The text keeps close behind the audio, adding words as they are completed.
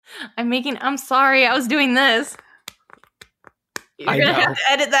I'm sorry. I was doing this. I You're going to know. have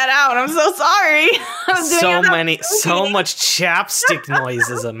to edit that out. I'm so sorry. I was doing So much chapstick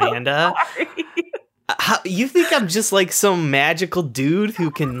noises, Amanda. You think I'm just like some magical dude who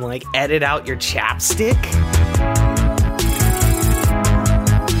can like edit out your chapstick?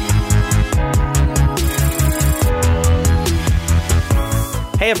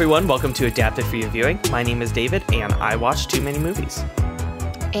 Hey everyone, welcome to Adapted for Your Viewing. My name is David, and I watch too many movies.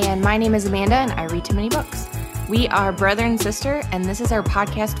 And my name is Amanda, and I read too many books. We are brother and sister, and this is our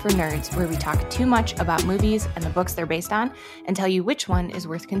podcast for nerds, where we talk too much about movies and the books they're based on, and tell you which one is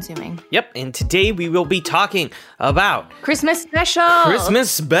worth consuming. Yep, and today we will be talking about Christmas special!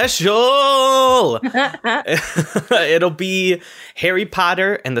 Christmas special! It'll be Harry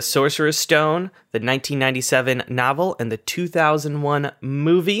Potter and the Sorcerer's Stone, the 1997 novel, and the 2001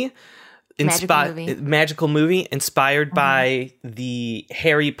 movie. Magical movie inspired by the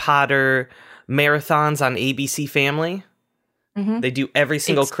Harry Potter marathons on ABC Family. Mm-hmm. They do every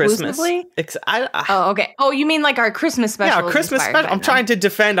single Christmas. Okay. Oh, you mean like our Christmas special? Yeah, Christmas special. I'm trying to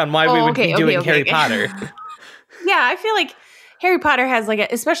defend on why we would be doing Harry Potter. Yeah, I feel like Harry Potter has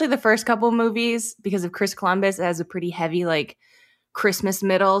especially the first couple movies, because of Chris Columbus, it has a pretty heavy Christmas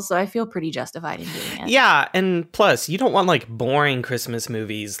middle, so I feel pretty justified in doing it. Yeah, and plus, you don't want boring Christmas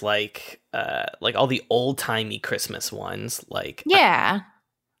movies like all the old-timey Christmas ones. Yeah.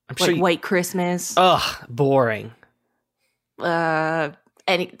 I'm sure White Christmas. Ugh, boring.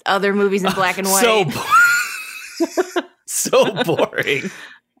 Any other movies in black and white. So boring.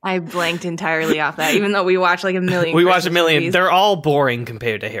 I blanked entirely off that, even though we watch a million. We watch a million. Movies. They're all boring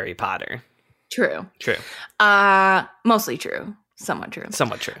compared to Harry Potter. True. Mostly true. Somewhat true.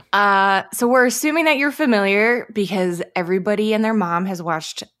 So we're assuming that you're familiar because everybody and their mom has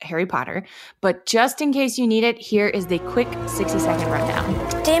watched Harry Potter. But just in case you need it, here is the quick 60-second rundown.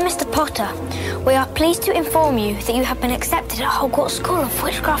 Dear Mr. Potter, we are pleased to inform you that you have been accepted at Hogwarts School of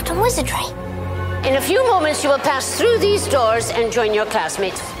Witchcraft and Wizardry. In a few moments, you will pass through these doors and join your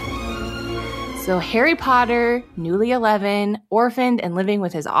classmates. So Harry Potter, newly 11, orphaned and living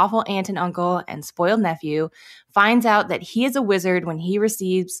with his awful aunt and uncle and spoiled nephew, finds out that he is a wizard when he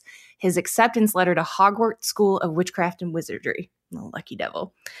receives his acceptance letter to Hogwarts School of Witchcraft and Wizardry. Oh, lucky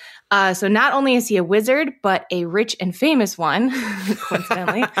devil. So not only is he a wizard, but a rich and famous one,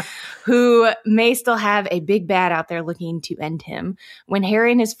 coincidentally, who may still have a big bad out there looking to end him. When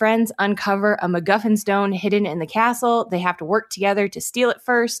Harry and his friends uncover a MacGuffin stone hidden in the castle, they have to work together to steal it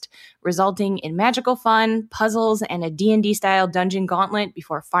first, resulting in magical fun, puzzles, and a D&D-style dungeon gauntlet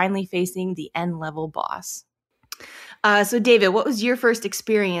before finally facing the end-level boss. So David, what was your first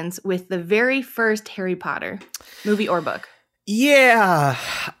experience with the very first Harry Potter movie or book? Yeah,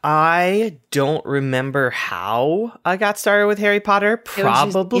 I don't remember how I got started with Harry Potter.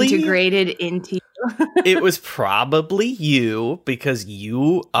 Probably integrated into you. It was probably you, because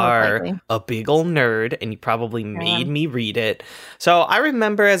you are a big old nerd and you probably made me read it. So I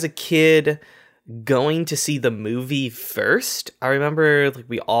remember as a kid going to see the movie first. I remember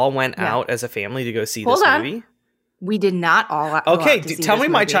we all went out as a family to go see this movie. We did not all. Okay, tell me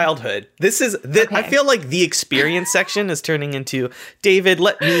my childhood. I feel like the experience section is turning into, David,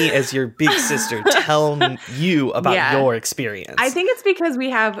 let me, as your big sister, tell you about your experience. I think it's because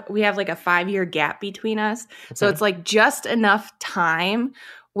we have a 5-year gap between us. So it's just enough time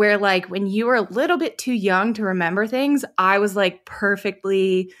where when you were a little bit too young to remember things, I was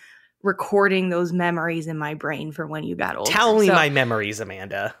perfectly recording those memories in my brain for when you got older. Tell me my memories,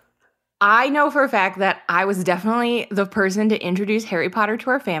 Amanda. I know for a fact that I was definitely the person to introduce Harry Potter to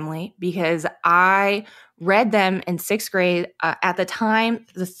our family because I read them in 6th grade. At the time,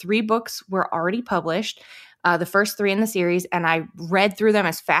 the 3 books were already published, the first 3 in the series, and I read through them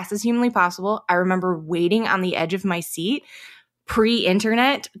as fast as humanly possible. I remember waiting on the edge of my seat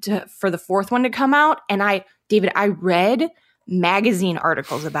pre-internet for the 4th one to come out, and I read magazine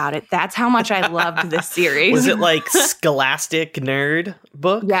articles about it. That's how much I loved this series. Was it Scholastic Nerd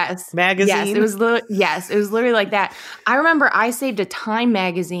book? Yes. Magazine? It was literally like that. I remember I saved a Time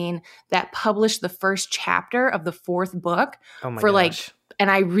magazine that published the first chapter of the 4th book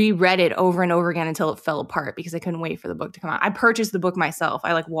and I reread it over and over again until it fell apart because I couldn't wait for the book to come out. I purchased the book myself.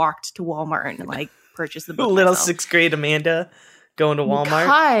 I walked to Walmart and purchased the book Little myself. 6th grade Amanda going to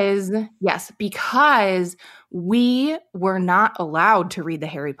Walmart? Because we were not allowed to read the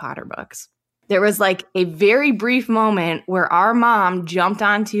Harry Potter books. There was a very brief moment where our mom jumped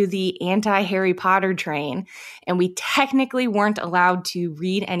onto the anti-Harry Potter train, and we technically weren't allowed to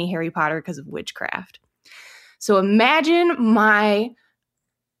read any Harry Potter because of witchcraft. So imagine my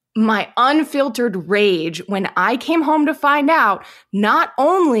my unfiltered rage when I came home to find out not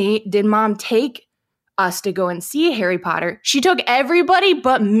only did mom take us to go and see Harry Potter, she took everybody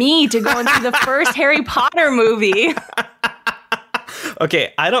but me to go and see the first Harry Potter movie.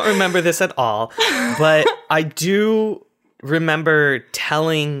 Okay, I don't remember this at all, but I do remember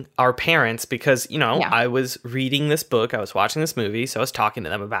telling our parents because, I was reading this book, I was watching this movie, so I was talking to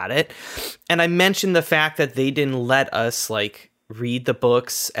them about it. And I mentioned the fact that they didn't let us, read the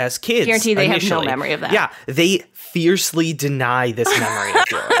books as kids. Guarantee they have no memory of that. Yeah, they fiercely deny this memory of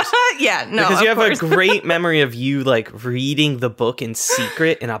yours. Yeah, no, because you have a great memory of you, reading the book in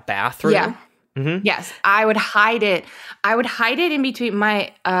secret in a bathroom. Yeah. Mm-hmm. Yes, I would hide it. I would hide it in between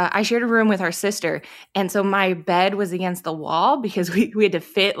I shared a room with our sister. And so my bed was against the wall because we had to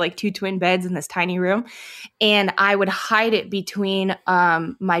fit 2 twin beds in this tiny room. And I would hide it between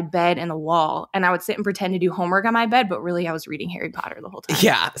my bed and the wall. And I would sit and pretend to do homework on my bed. But really, I was reading Harry Potter the whole time.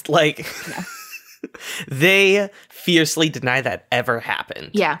 Yeah, they fiercely deny that ever happened.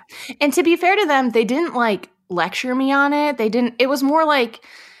 Yeah. And to be fair to them, they didn't lecture me on it. It was more like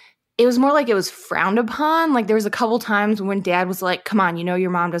it was frowned upon. There was a couple times when Dad was like, come on,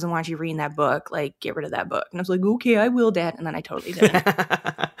 your mom doesn't want you reading that book. Get rid of that book. And I was like, okay, I will, Dad. And then I totally didn't.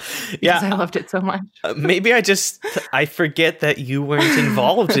 Yeah. Because I loved it so much. Maybe I forget that you weren't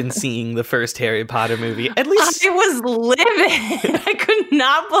involved in seeing the first Harry Potter movie. At least I was livid. I could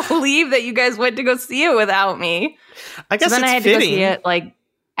not believe that you guys went to go see it without me. I guess then it's I had fitting. to go see it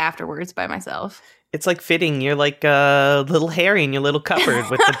afterwards by myself. It's fitting. You're little Harry in your little cupboard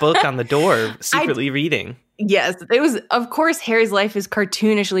with the book on the door, secretly reading. Yes, it was. Of course, Harry's life is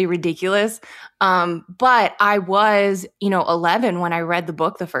cartoonishly ridiculous. But I was, 11 when I read the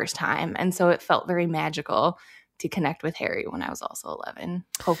book the first time, and so it felt very magical to connect with Harry when I was also 11,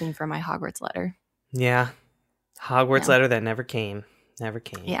 hoping for my Hogwarts letter. Yeah, Hogwarts letter that never came. Never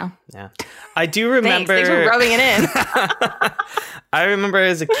came. Yeah. I do remember. Thanks for rubbing it in. I remember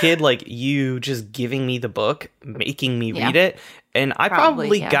as a kid, you just giving me the book, making me read it. And I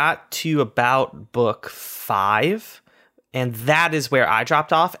probably got to about book 5. And that is where I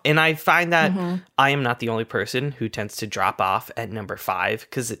dropped off. And I find that I am not the only person who tends to drop off at number 5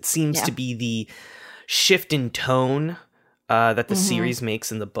 because it seems to be the shift in tone that the series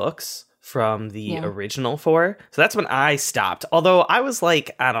makes in the books from the original 4. So that's when I stopped. Although I was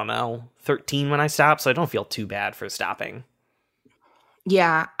 13 when I stopped, so I don't feel too bad for stopping.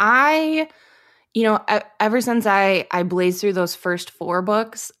 Yeah, ever since I blazed through those first 4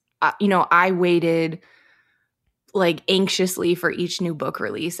 books, I waited anxiously for each new book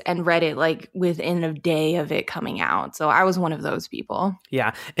release and read it within a day of it coming out. So I was one of those people.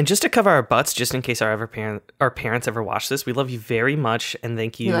 Yeah. And just to cover our butts, just in case our parents ever watch this, we love you very much. And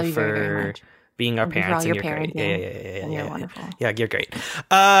thank you for very much. Being our parents. And you're great. Yeah. You're wonderful. Yeah, you're great.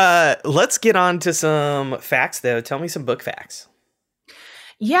 Let's get on to some facts, though. Tell me some book facts.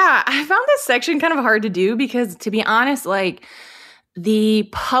 Yeah, I found this section kind of hard to do because, to be honest, the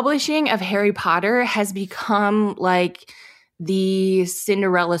publishing of Harry Potter has become the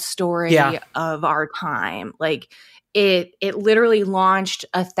Cinderella story of our time. It literally launched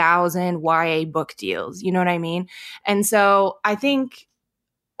 1,000 YA book deals. You know what I mean? And so I think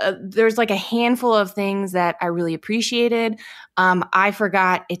there's a handful of things that I really appreciated. I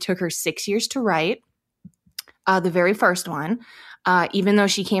forgot it took her 6 years to write the very first one. Even though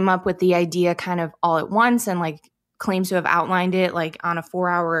she came up with the idea kind of all at once and claims to have outlined it on a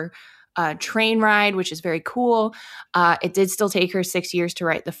 4-hour train ride, which is very cool. It did still take her 6 years to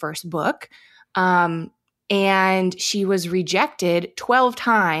write the first book. And she was rejected 12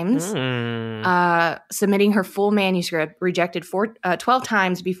 times, submitting her full manuscript, rejected 12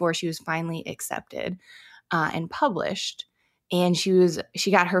 times before she was finally accepted and published. And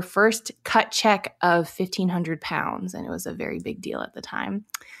she got her first cut check of £1,500, and it was a very big deal at the time.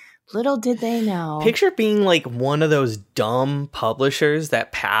 Little did they know. Picture being one of those dumb publishers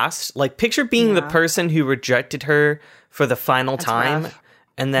that passed. Picture being the person who rejected her for the final time. Rough.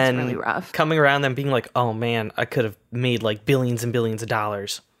 And then really rough. Coming around and being oh man, I could have made billions and billions of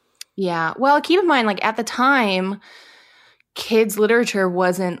dollars. Yeah. Well, keep in mind, at the time, kids literature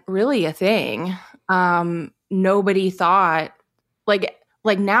wasn't really a thing. Nobody thought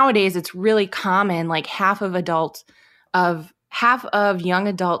nowadays it's really common. Half of young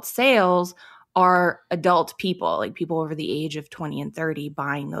adult sales are adult people, people over the age of 20 and 30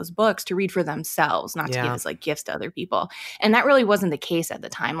 buying those books to read for themselves, not to give as gifts to other people. And that really wasn't the case at the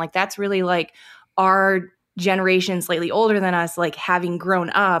time. That's really our generation slightly older than us, having grown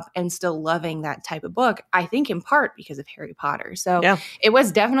up and still loving that type of book, I think in part because of Harry Potter. So it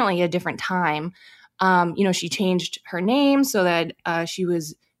was definitely a different time. She changed her name so that she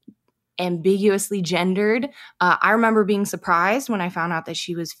was ambiguously gendered. I remember being surprised when I found out that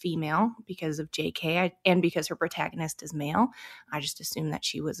she was female because of JK and because her protagonist is male. I just assumed that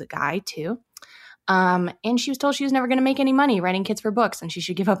she was a guy too. And she was told she was never going to make any money writing kids for books and she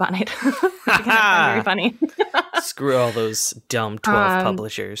should give up on it. Very funny. Screw all those dumb 12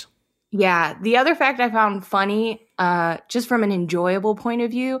 publishers. Yeah. The other fact I found funny, just from an enjoyable point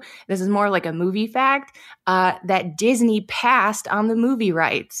of view, this is more like a movie fact, that Disney passed on the movie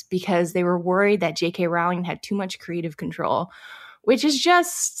rights because they were worried that J.K. Rowling had too much creative control, which is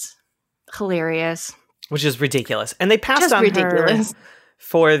just hilarious. Which is ridiculous. And they passed just on ridiculous. Her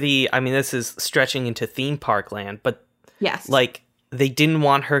for this is stretching into theme park land, but yes, like they didn't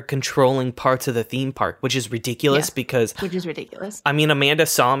want her controlling parts of the theme park, which is ridiculous which is ridiculous. I mean, Amanda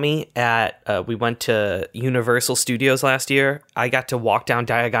saw me at, we went to Universal Studios last year. I got to walk down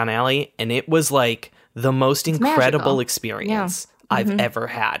Diagon Alley and it was like the most incredible experience I've ever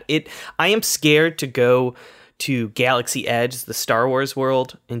had. I am scared to go to Galaxy Edge, the Star Wars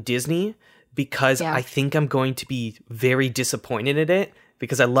world in Disney, because I think I'm going to be very disappointed in it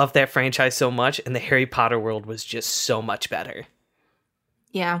because I love that franchise so much and the Harry Potter world was just so much better.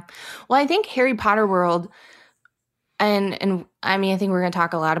 Yeah. Well, I think Harry Potter world, and I mean, I think we're going to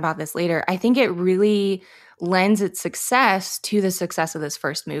talk a lot about this later. I think it really lends its success to the success of this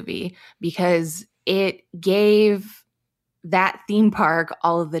first movie because it gave that theme park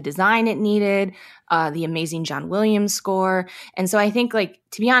all of the design it needed, the amazing John Williams score. And so I think, like,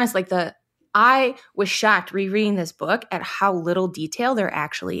 to be honest, like I was shocked rereading this book at how little detail there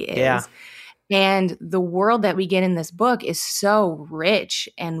actually is. Yeah. And the world that we get in this book is so rich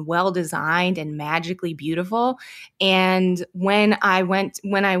and well designed and magically beautiful. And when I went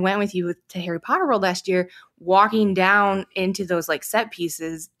with you to Harry Potter World last year, walking down into those like set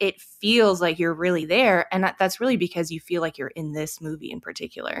pieces, it feels like you're really there. And that's really because you feel like you're in this movie in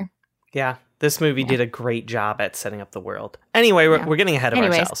particular. Yeah, this movie did a great job at setting up the world. Anyway, we're getting ahead of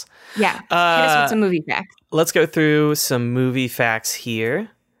ourselves. Yeah, hit us with some movie facts. Let's go through some movie facts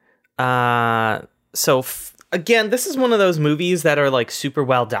here. Again, this is one of those movies that are like super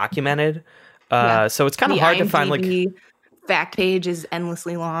well documented. So it's kind of hard to find like fact page is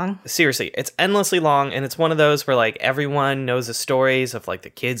endlessly long. Seriously, it's endlessly long, and it's one of those where like everyone knows the stories of like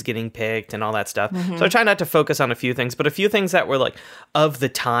the kids getting picked and all that stuff. So I try not to focus on a few things, but a few things that were like of the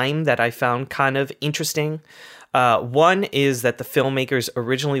time that I found kind of interesting. One is that the filmmakers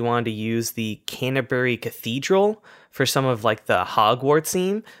originally wanted to use the Canterbury Cathedral for some of like the Hogwarts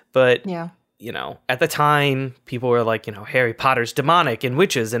scene, but you know, at the time people were like, you know, Harry Potter's demonic and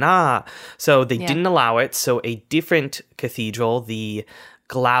witches and so they didn't allow it. So a different cathedral, the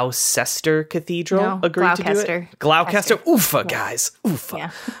Gloucester Cathedral, agreed to do it. Gloucester. Oofa, guys.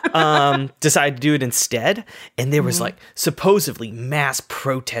 Oofa. Decided to do it instead. And there was like supposedly mass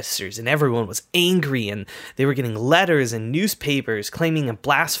protesters and everyone was angry and they were getting letters and newspapers claiming a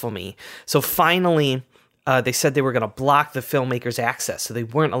blasphemy. So finally, they said they were going to block the filmmakers' access, so they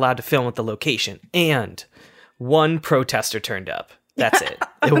weren't allowed to film at the location. And one protester turned up. That's it.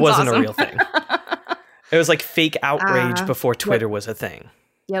 It wasn't a real thing. It was like fake outrage before Twitter was a thing.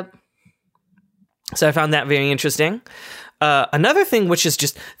 Yep. So I found that very interesting. Another thing, which is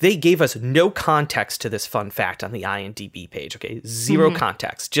just, they gave us no context to this fun fact on the IMDb page, okay? Zero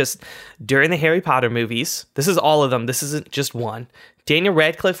context. Just during the Harry Potter movies, this is all of them, this isn't just one, Daniel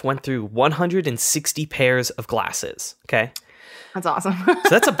Radcliffe went through 160 pairs of glasses, okay? That's awesome. So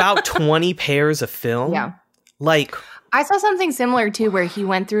that's about 20 pairs of film. Yeah. Like, I saw something similar too, where he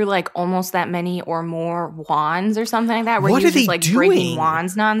went through like almost that many or more wands or something like that, where he was just like breaking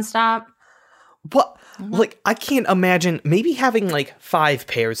wands nonstop. What? Like, I can't imagine maybe having like 5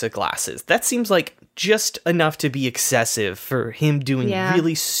 pairs of glasses. That seems like just enough to be excessive for him doing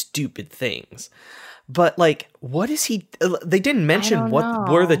really stupid things. But like, what is he? They didn't mention what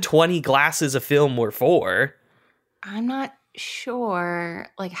were the 20 glasses of film were for. I'm not sure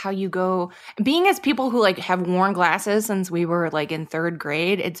like how you go. Being as people who like have worn glasses since we were like in 3rd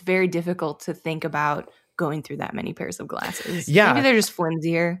grade, it's very difficult to think about going through that many pairs of glasses. Yeah. Maybe they're just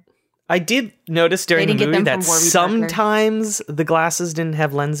flimsier. I did notice during the movie that sometimes the glasses didn't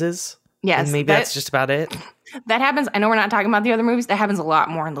have lenses. Yes. And maybe that's just about it. That happens. I know we're not talking about the other movies. That happens a lot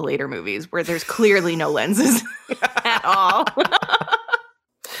more in the later movies where there's clearly no lenses at all.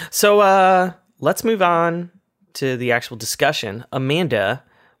 So let's move on to the actual discussion. Amanda,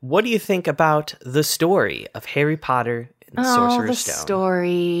 what do you think about the story of Harry Potter and the Sorcerer's Stone? The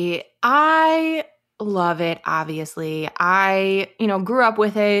story. I love it, obviously. I, grew up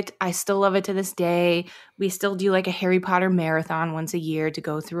with it. I still love it to this day. We still do like a Harry Potter marathon once a year to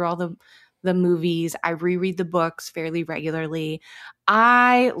go through all the the movies. I reread the books fairly regularly.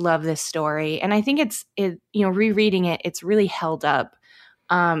 I love this story, and I think rereading it, it's really held up.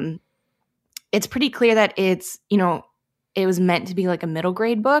 It's pretty clear that it's, it was meant to be like a middle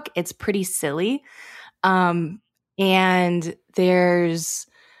grade book. It's pretty silly. And there's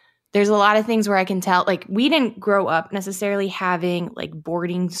a lot of things where I can tell, like, we didn't grow up necessarily having like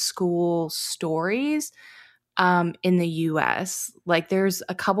boarding school stories in the US. Like, there's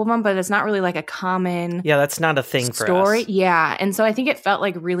a couple of them, but it's not really like a common that's not a thing story. for us. Yeah. And so I think it felt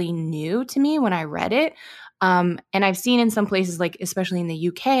like really new to me when I read it. And I've seen in some places, like especially in the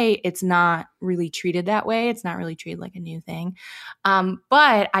UK, it's not really treated that way. It's not really treated like a new thing.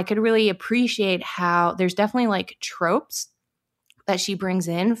 But I could really appreciate how there's definitely like tropes that she brings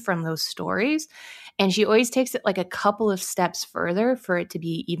in from those stories. And she always takes it like a couple of steps further for it to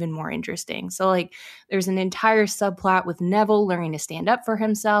be even more interesting. So like there's an entire subplot with Neville learning to stand up for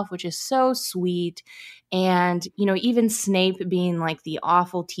himself, which is so sweet. And, even Snape being like the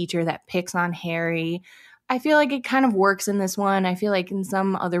awful teacher that picks on Harry. I feel like it kind of works in this one. I feel like in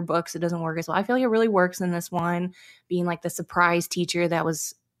some other books it doesn't work as well. I feel like it really works in this one, being like the surprise teacher that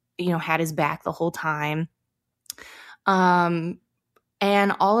was, had his back the whole time.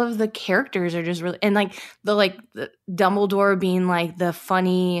 And all of the characters are just really, and like the Dumbledore being like the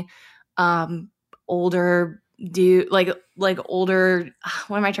funny older dude, like older,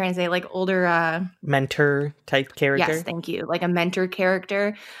 what am I trying to say? Like older mentor type character. Yes, thank you. Like a mentor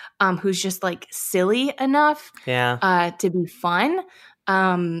character who's just like silly enough to be fun.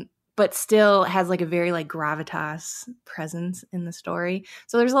 But still has like a very like gravitas presence in the story.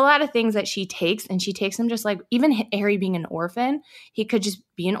 So there's a lot of things that she takes, and she takes them just like, even Harry being an orphan, he could just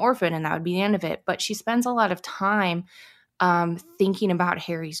be an orphan and that would be the end of it. But she spends a lot of time thinking about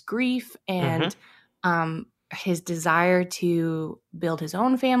Harry's grief and his desire to build his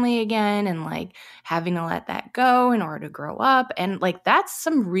own family again, and like having to let that go in order to grow up. And like, that's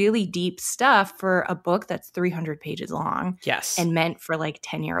some really deep stuff for a book that's 300 pages long. Yes. And meant for like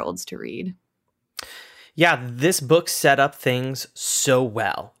 10-year-olds to read. Yeah, this book set up things so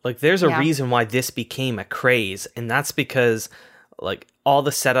well. Like, there's a reason why this became a craze, and that's because like all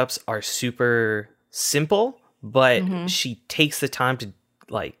the setups are super simple, but she takes the time to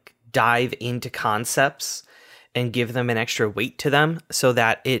like dive into concepts and give them an extra weight to them, so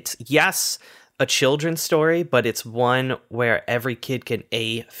that it's, yes, a children's story, but it's one where every kid can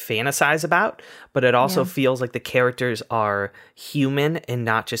fantasize about, but it also feels like the characters are human and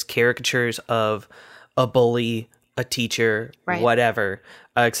not just caricatures of a bully, a teacher, whatever.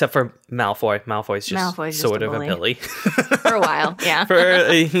 Except for Malfoy. Malfoy's just sort of a bully. For a while, yeah.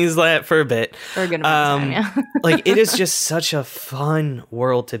 He's that for a bit. For a good amount of time, yeah. Like, it is just such a fun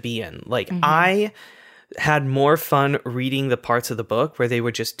world to be in. Like, I had more fun reading the parts of the book where they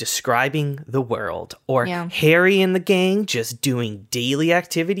were just describing the world, or Harry and the gang just doing daily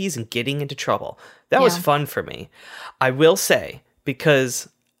activities and getting into trouble. That was fun for me. I will say, because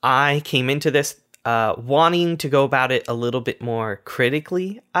I came into this wanting to go about it a little bit more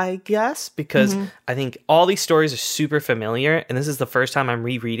critically, I guess, because I think all these stories are super familiar, and this is the first time I'm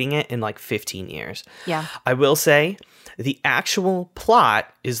rereading it in like 15 years. Yeah. I will say, the actual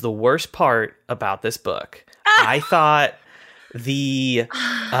plot is the worst part about this book. I thought the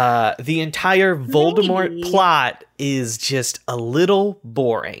entire Voldemort plot is just a little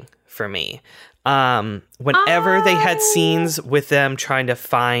boring for me. Whenever they had scenes with them trying to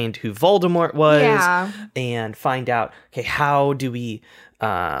find who Voldemort was and find out, okay, how do we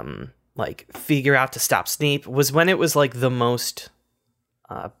like figure out to stop Snape, was when it was like the most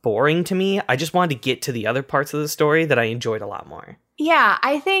boring to me. I just wanted to get to the other parts of the story that I enjoyed a lot more. Yeah,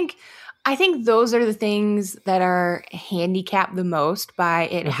 I think those are the things that are handicapped the most by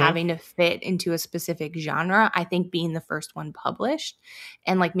it having to fit into a specific genre. I think being the first one published,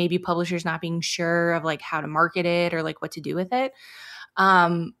 and like maybe publishers not being sure of like how to market it or like what to do with it.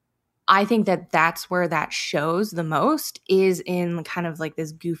 I think that that's where that shows the most, is in kind of like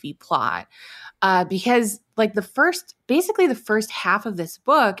this goofy plot. Because like the first half of this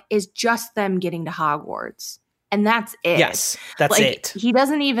book is just them getting to Hogwarts. And that's it. Yes, that's like, it. He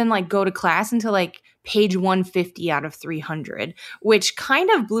doesn't even like go to class until like page 150 out of 300, which kind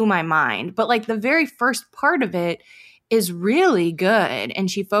of blew my mind. But like the very first part of it is really good. And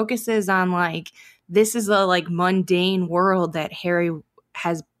she focuses on like, this is a like mundane world that Harry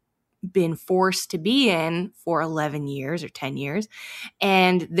has been forced to be in for 11 years or 10 years.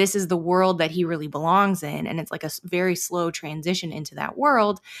 And this is the world that he really belongs in. And it's like a very slow transition into that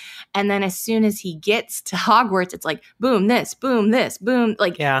world. And then as soon as he gets to Hogwarts, it's like, boom, this, boom, this, boom.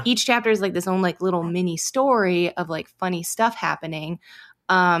 Like each chapter is like this own like little mini story of like funny stuff happening.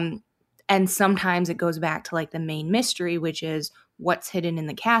 And And sometimes it goes back to like the main mystery, which is what's hidden in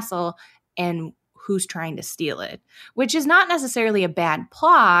the castle and who's trying to steal it, which is not necessarily a bad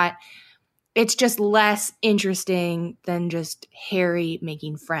plot. It's just less interesting than just Harry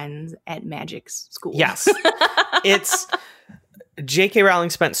making friends at magic school. Yes. It's J.K. Rowling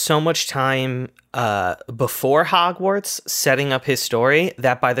spent so much time before Hogwarts setting up his story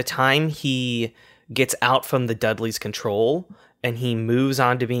that by the time he gets out from the Dudley's control and he moves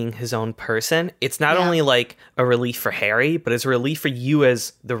on to being his own person, it's not only like a relief for Harry, but it's a relief for you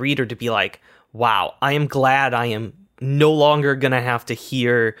as the reader to be like, wow, I am glad I am no longer going to have to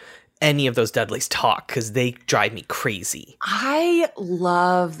hear any of those Dudleys talk because they drive me crazy. I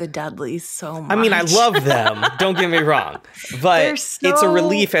love the Dudleys so much. I mean, I love them. Don't get me wrong. But it's a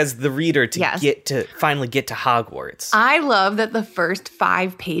relief as the reader to finally get to Hogwarts. I love that the first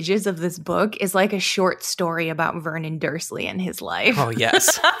 5 pages of this book is like a short story about Vernon Dursley and his life. Oh,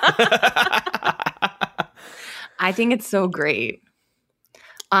 yes. I think it's so great.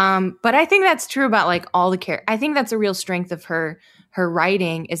 But I think that's true about like all the characters. I think that's a real strength of her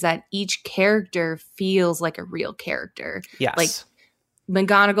writing is that each character feels like a real character. Yes. Like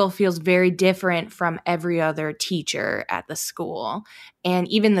McGonagall feels very different from every other teacher at the school. And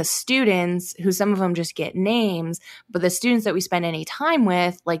even the students, who some of them just get names, but the students that we spend any time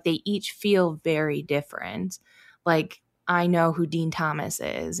with, like they each feel very different. Like I know who Dean Thomas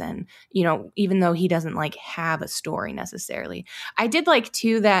is. And, you know, even though he doesn't like have a story necessarily. I did like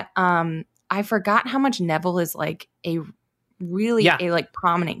too that I forgot how much Neville is like a really a like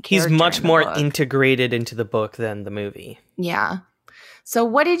prominent character. He's much more integrated into the book than the movie. Yeah. So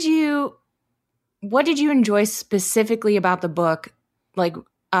what did you enjoy specifically about the book, like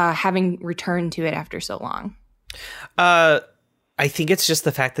having returned to it after so long? I think it's just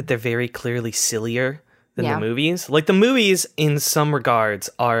the fact that they're very clearly sillier than the movies. Like the movies in some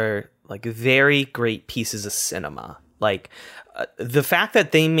regards are like very great pieces of cinema. Like the fact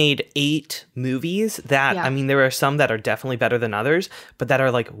that they made 8 movies that, I mean, there are some that are definitely better than others, but that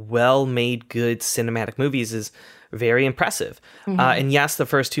are like well-made, good cinematic movies is very impressive. And yes, the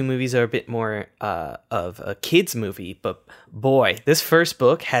first 2 movies are a bit more of a kid's movie, but boy, this first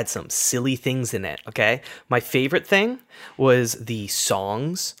book had some silly things in it, okay? My favorite thing was the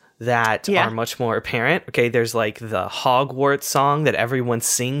songs that are much more apparent. Okay, there's like the Hogwarts song that everyone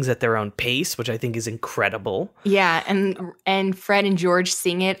sings at their own pace, which I think is incredible. Yeah, and Fred and George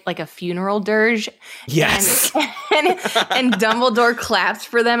sing it like a funeral dirge. Yes. And Dumbledore claps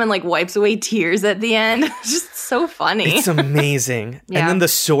for them and like wipes away tears at the end. It's just so funny. It's amazing. And then the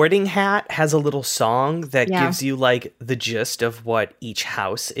Sorting Hat has a little song that gives you like the gist of what each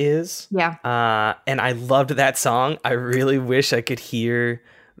house is. Yeah. And I loved that song. I really wish I could hear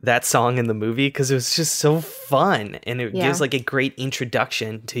that song in the movie because it was just so fun, and it gives like a great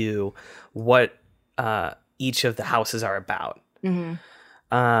introduction to what each of the houses are about.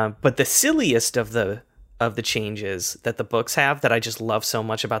 But the silliest of the changes that the books have that I just love so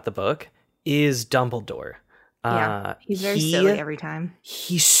much about the book is Dumbledore. He's very silly every time.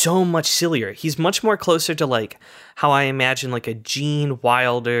 He's so much sillier. He's much more closer to like how I imagine like a Gene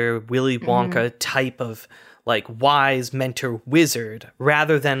Wilder, Willy Wonka type of like wise mentor wizard,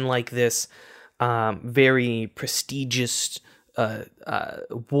 rather than like this very prestigious,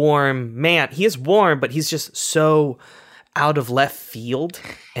 warm man. He is warm, but he's just so out of left field,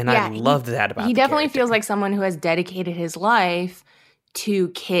 and I loved that about him. He definitely feels like someone who has dedicated his life to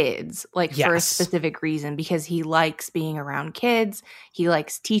kids, like for a specific reason, because he likes being around kids. He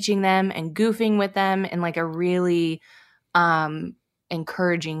likes teaching them and goofing with them in like a really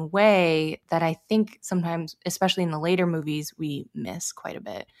encouraging way that I think sometimes, especially in the later movies, we miss quite a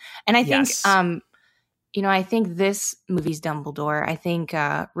bit. And I think, you know, I think this movie's Dumbledore, I think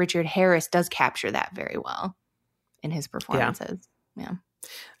Richard Harris does capture that very well in his performances. Yeah.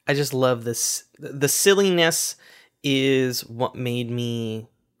 I just love this. The silliness is what made me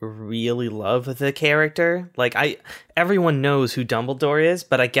really love the character. Like everyone knows who Dumbledore is,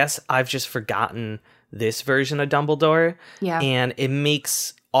 but I guess I've just forgotten this version of Dumbledore. Yeah. And it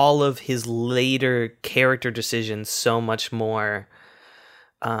makes all of his later character decisions so much more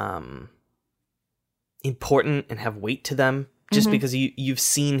important and have weight to them just because you've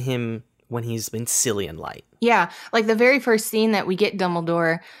seen him when he's been silly and light. Yeah. Like the very first scene that we get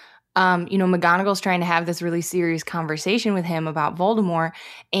Dumbledore, you know, McGonagall's trying to have this really serious conversation with him about Voldemort,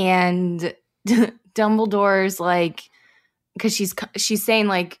 and Dumbledore's like, because she's saying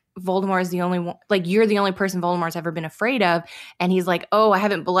like Voldemort is the only one, like you're the only person Voldemort's ever been afraid of, and he's like, oh, I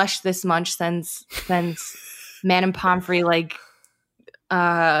haven't blushed this much since Madame Pomfrey like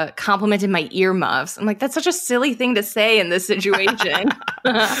complimented my earmuffs. I'm like, that's such a silly thing to say in this situation.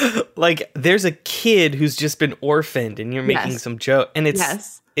 Like, there's a kid who's just been orphaned and you're making some joke, and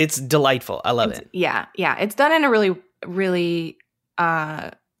it's delightful. I love it. Yeah. It's done in a really, really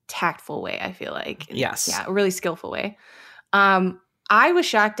tactful way, I feel like. Yes. Yeah, a really skillful way. I was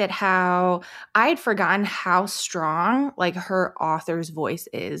shocked at how I had forgotten how strong like her author's voice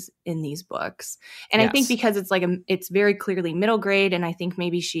is in these books. And I think because it's like it's very clearly middle grade, and I think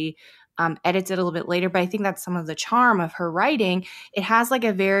maybe she edits it a little bit later, but I think that's some of the charm of her writing. It has like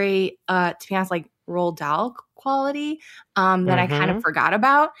a very, to be honest, like Roald Dahl quality that I kind of forgot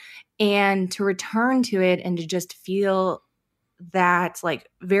about. And to return to it and to just feel that like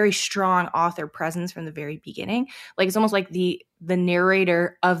very strong author presence from the very beginning. Like it's almost like the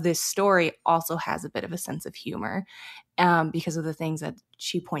narrator of this story also has a bit of a sense of humor because of the things that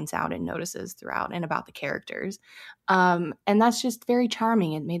she points out and notices throughout and about the characters. And that's just very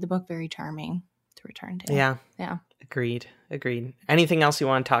charming. It made the book very charming to return to. Yeah. Agreed. Anything else you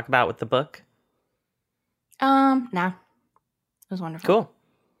want to talk about with the book? Nah. It was wonderful. Cool.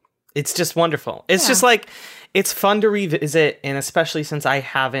 It's just wonderful. It's just like, it's fun to revisit, and especially since I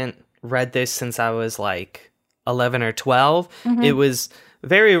haven't read this since I was like 11 or 12, it was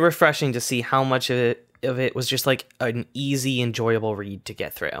very refreshing to see how much of it was just like an easy, enjoyable read to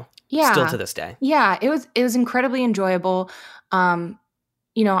get through. Yeah. Still to this day. Yeah, it was incredibly enjoyable. You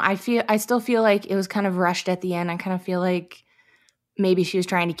know, I still feel like it was kind of rushed at the end. I kind of feel like maybe she was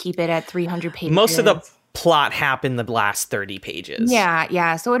trying to keep it at 300 pages. Most of the plot happened the last 30 pages.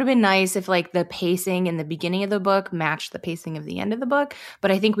 Yeah. So it would have been nice if like the pacing in the beginning of the book matched the pacing of the end of the book.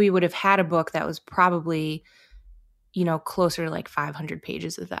 But I think we would have had a book that was probably, you know, closer to like 500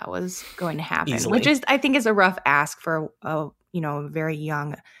 pages if that was going to happen. Easily. Which is, I think, is a rough ask for a very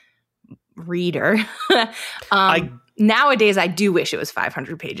young reader. Nowadays, I do wish it was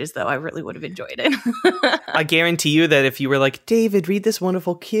 500 pages, though. I really would have enjoyed it. I guarantee you that if you were like, David, read this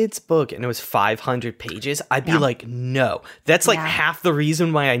wonderful kids book, and it was 500 pages, I'd be like, no. That's like half the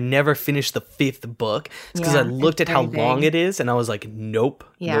reason why I never finished the 5th book. It's because I looked at how long it is, and I was like, nope.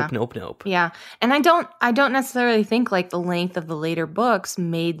 Yeah. And I don't necessarily think like the length of the later books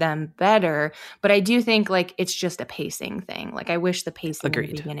made them better, but I do think like it's just a pacing thing. Like I wish the pacing at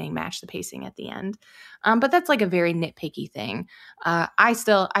the beginning matched the pacing at the end. But that's like a very nitpicky thing. I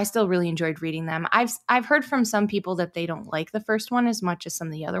still really enjoyed reading them. I've heard from some people that they don't like the first one as much as some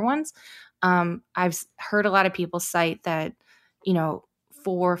of the other ones. I've heard a lot of people cite that,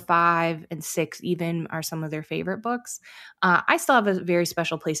 4, 5, and 6 even are some of their favorite books. I still have a very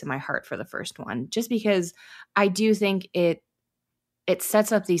special place in my heart for the first one, just because I do think it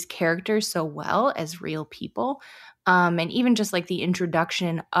sets up these characters so well as real people. And even just like the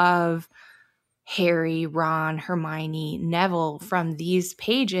introduction of Harry, Ron, Hermione, Neville from these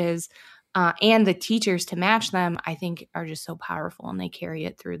pages and the teachers to match them, I think are just so powerful, and they carry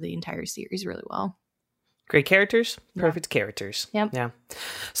it through the entire series really well. Great characters, perfect characters. Yep. Yeah.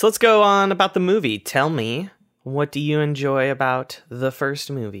 So let's go on about the movie. Tell me, what do you enjoy about the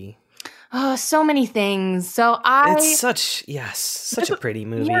first movie? Oh, so many things. It's such a pretty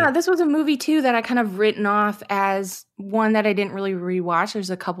movie. Yeah, this was a movie too that I kind of written off as one that I didn't really rewatch. There's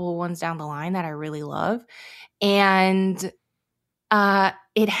a couple of ones down the line that I really love. And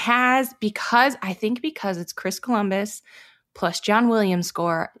it has, because it's Chris Columbus plus John Williams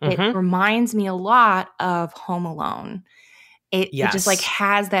score, it reminds me a lot of Home Alone. It just like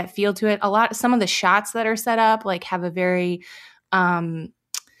has that feel to it. Some of the shots that are set up like have a very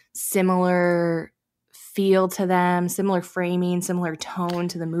similar feel to them, similar framing, similar tone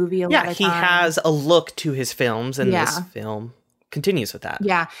to the movie. He has a look to his films, and this film continues with that.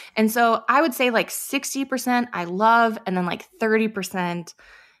 Yeah. And so I would say like 60% I love, and then like 30%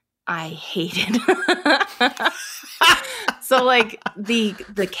 I hated. So like the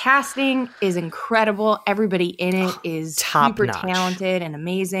casting is incredible. Everybody in it is super talented and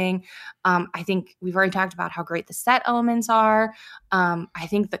amazing. I think we've already talked about how great the set elements are. I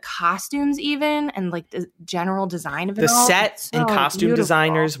think the costumes even, and like the general design of it all. The set and costume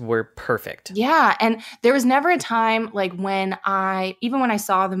designers were perfect. Yeah. And there was never a time like when I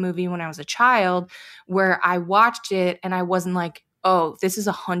saw the movie when I was a child, where I watched it and I wasn't like, oh, this is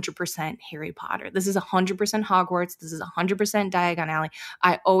 100% Harry Potter. This is 100% Hogwarts. This is 100% Diagon Alley.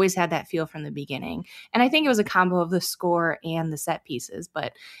 I always had that feel from the beginning. And I think it was a combo of the score and the set pieces,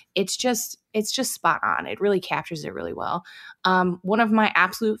 but it's just spot on. It really captures it really well. One of my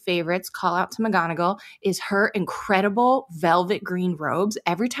absolute favorites, call out to McGonagall, is her incredible velvet green robes.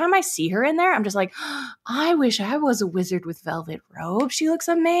 Every time I see her in there, I'm just like, I wish I was a wizard with velvet robes. She looks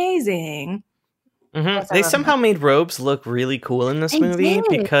amazing. Mm-hmm. They somehow made robes look really cool in this movie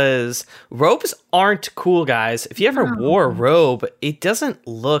because robes aren't cool, guys. If you ever wore a robe, it doesn't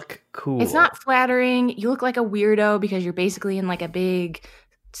look cool. It's not flattering. You look like a weirdo because you're basically in like a big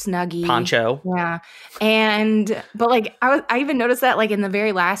snuggie poncho. Yeah. But like I even noticed that like in the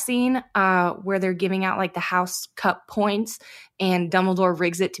very last scene where they're giving out like the house cup points and Dumbledore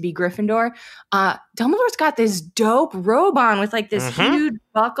rigs it to be Gryffindor. Dumbledore's got this dope robe on with like this huge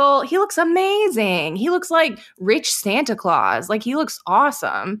buckle. He looks amazing. He looks like rich Santa Claus. Like he looks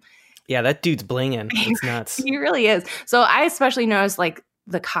awesome. Yeah, that dude's blinging. It's nuts. He really is. So I especially noticed like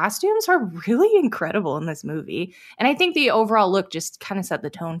the costumes are really incredible in this movie. And I think the overall look just kind of set the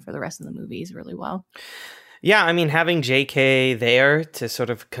tone for the rest of the movies really well. Yeah, I mean, having JK there to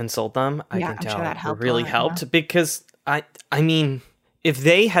sort of consult them, I can tell that really helped because I mean, if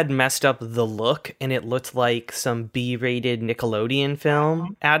they had messed up the look and it looked like some B-rated Nickelodeon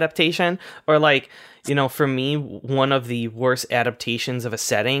film adaptation, or like, you know, for me, one of the worst adaptations of a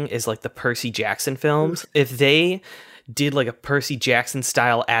setting is like the Percy Jackson films. If they did like a Percy Jackson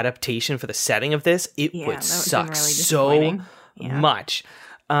style adaptation for the setting of this, it would suck really so much.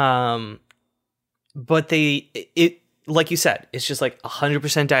 But it like you said, it's just like 100%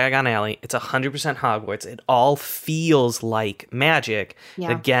 Diagon Alley. It's 100% Hogwarts. It all feels like magic.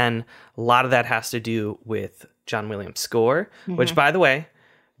 Yeah. Again, a lot of that has to do with John Williams' score, which, by the way,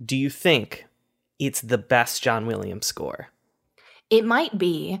 do you think it's the best John Williams score? It might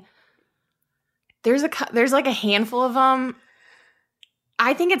be. There's like a handful of them.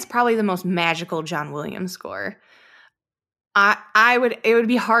 I think it's probably the most magical John Williams score. It would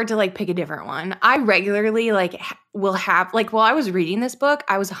be hard to like pick a different one. I regularly like will have like while I was reading this book,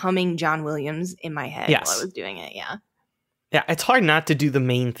 I was humming John Williams in my head while I was doing it. Yeah. Yeah, it's hard not to do the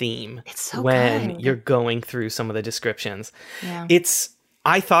main theme when you're going through some of the descriptions. Yeah.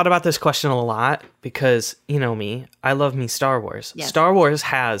 I thought about this question a lot because, you know me, I love me Star Wars. Yes. Star Wars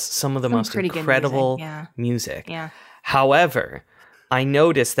has some of the most incredible music. Yeah. However, I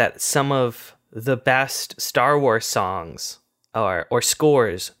noticed that some of the best Star Wars songs or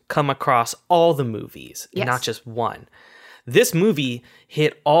scores come across all the movies, and not just one. This movie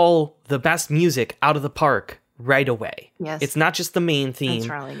hit all the best music out of the park right away. Yes. It's not just the main theme. It's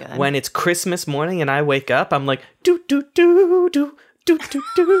really good. When it's Christmas morning and I wake up, I'm like, do, do, do, do. Do, do,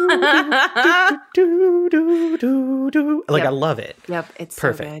 do, do, do, do, do, do. Like, I love it. Yep, it's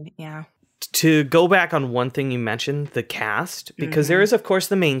perfect. So good. Yeah. To go back on one thing you mentioned, the cast, because there is, of course,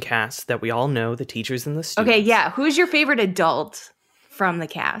 the main cast that we all know, the teachers and the students. Okay, yeah. Who's your favorite adult from the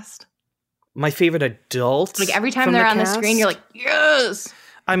cast? My favorite adult? Like, every time they're on the screen, you're like, yes!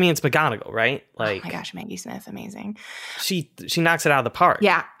 I mean, it's McGonagall, right? Like, oh my gosh, Maggie Smith, amazing. She knocks it out of the park.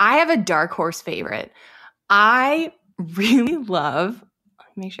 Yeah, I have a dark horse favorite. I really love,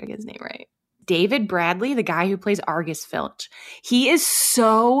 let me make sure I get his name right, David Bradley, the guy who plays Argus Filch. He is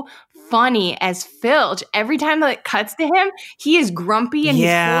so funny as Filch. Every time that it cuts to him, he is grumpy and he's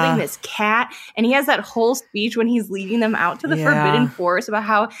holding this cat. And he has that whole speech when he's leading them out to the Forbidden Forest about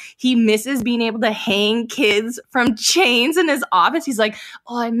how he misses being able to hang kids from chains in his office. He's like,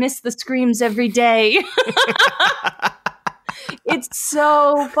 oh, I miss the screams every day. It's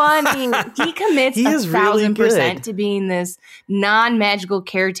so funny. He commits 1,000% to being this non-magical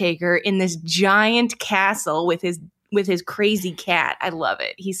caretaker in this giant castle with his crazy cat. I love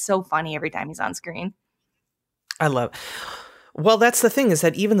it. He's so funny every time he's on screen. I love it. Well, that's the thing, is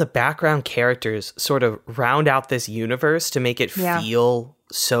that even the background characters sort of round out this universe to make it feel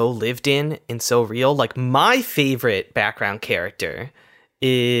so lived in and so real. Like, my favorite background character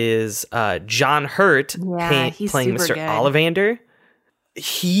is John Hurt playing Mr. Ollivander.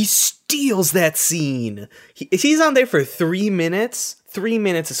 He steals that scene. He's on there for 3 minutes. 3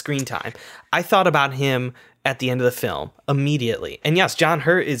 minutes of screen time. I thought about him at the end of the film immediately. And yes, John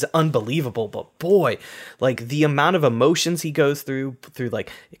Hurt is unbelievable, but boy, like the amount of emotions he goes through like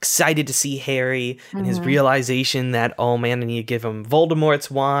excited to see Harry and his realization that, oh man, I need to give him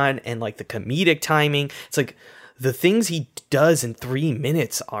Voldemort's wand, and like the comedic timing. It's like the things he does in 3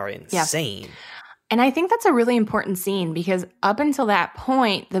 minutes are insane. Yeah. And I think that's a really important scene because up until that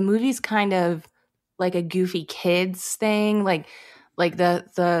point, the movie's kind of like a goofy kids thing. Like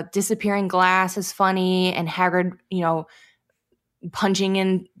the disappearing glass is funny, and Hagrid, punching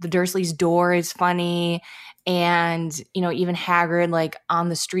in the Dursleys' door is funny. And, even Hagrid, like on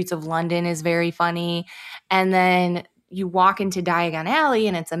the streets of London is very funny. And then you walk into Diagon Alley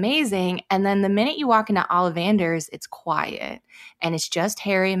and it's amazing. And then the minute you walk into Ollivander's, it's quiet. And it's just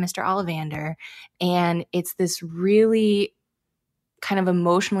Harry and Mr. Ollivander. And it's this really kind of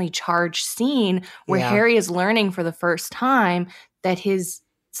emotionally charged scene where Harry is learning for the first time that his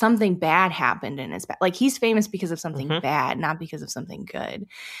something bad happened in his like he's famous because of something Mhm. bad, not because of something good.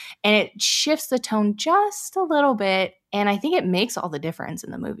 And it shifts the tone just a little bit, and I think it makes all the difference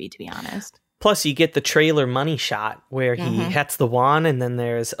in the movie, to be honest. Plus, you get the trailer money shot where he Mhm. hits the wand and then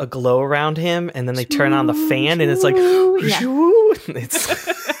there's a glow around him, and then they turn on the fan and it's like, Yeah. it's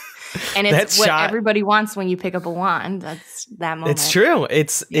And That it's what shot- everybody wants when you pick up a wand. That's that moment. it's true.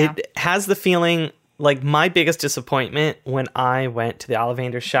 Yeah. It has the feeling like my biggest disappointment when I went to the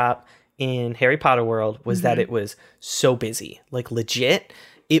Ollivander shop in Harry Potter World was that Mhm. it was so busy, like legit.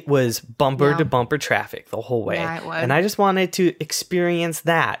 It was bumper Yeah. to bumper traffic the whole way. Yeah, it was. And I just wanted to experience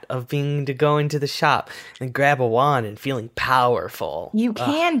that of being to go into the shop and grab a wand and feeling powerful. You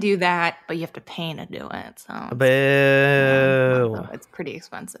can do that, but you have to pay to do it. So Boo. it's pretty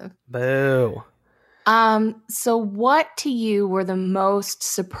expensive. Boo. So what to you were the most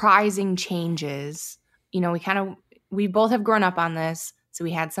surprising changes? You know, we both have grown up on this, so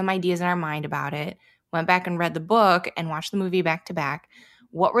we had some ideas in our mind about it. Went back and read the book and watched the movie back to back.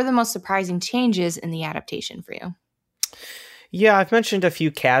 What were the most surprising changes in the adaptation for you? Yeah, I've mentioned a few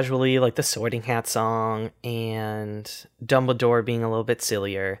casually, like the Sorting Hat song and Dumbledore being a little bit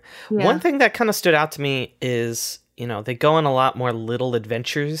sillier. Yeah. One thing that kind of stood out to me is, you know, they go on a lot more little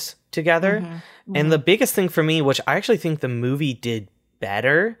adventures together. Mhm. And the biggest thing for me, which I actually think the movie did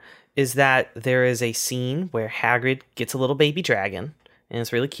better, is that there is a scene where Hagrid gets a little baby dragon, and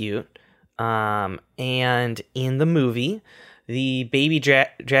it's really cute. And in the movie, the baby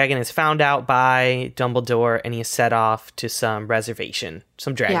dragon is found out by Dumbledore, and he is set off to some reservation,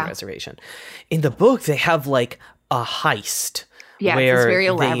 some dragon Yeah. reservation. In the book, they have like a heist. Yeah, it's where this very they-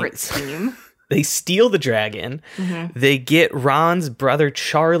 elaborate scheme. They steal the dragon. Mhm. They get Ron's brother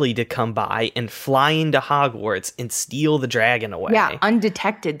Charlie to come by and fly into Hogwarts and steal the dragon away. Yeah,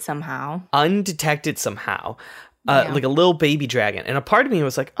 undetected somehow. Undetected somehow. Yeah. Like a little baby dragon. And a part of me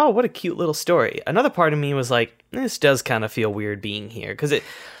was like, oh, what a cute little story. Another part of me was like, this does kind of feel weird being here. Because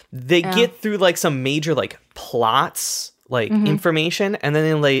they get through like some major like plots, like information, and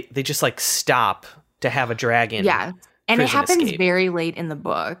then they just like stop to have a dragon. Yeah. And it prison happens escape. very late in the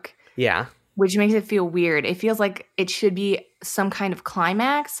book, Yeah. which makes it feel weird. It feels like it should be some kind of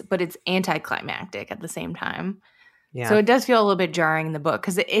climax, but it's anticlimactic at the same time. Yeah. So it does feel a little bit jarring in the book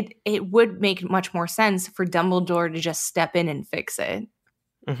because it would make much more sense for Dumbledore to just step in and fix it,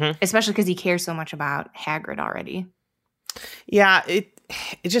 Mhm. especially because he cares so much about Hagrid already. Yeah, it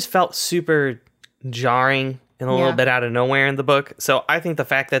just felt super jarring and a little Yeah. bit out of nowhere in the book. So I think the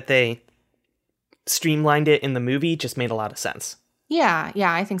fact that they streamlined it in the movie just made a lot of sense. Yeah,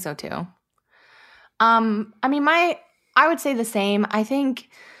 I think so too. I mean, I would say the same. I think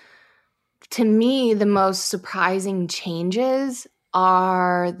to me, the most surprising changes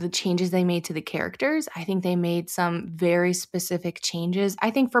are the changes they made to the characters. I think they made some very specific changes.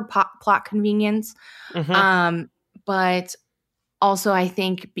 I think for plot convenience, Mhm. but also I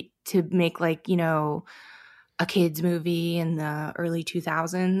think to make like, you know, a kids movie in the early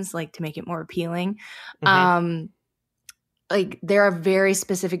 2000s, like to make it more appealing. Mhm. Like there are very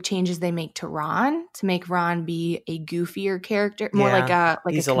specific changes they make to Ron to make Ron be a goofier character, more Yeah,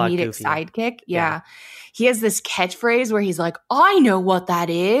 like he's a a lot comedic goofier. sidekick. Yeah. Yeah. He has this catchphrase where he's like, "I know what that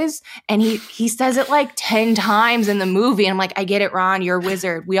is," and he says it like 10 times in the movie. And I'm like, I get it, Ron. You're a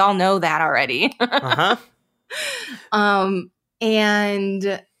wizard. We all know that already. Uh-huh.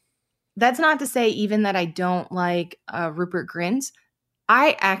 And that's not to say even that I don't like Rupert Grint.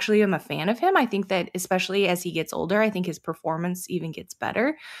 I actually am a fan of him. I think that especially as he gets older, I think his performance even gets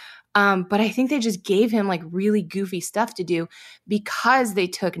better. But I think they just gave him like really goofy stuff to do because they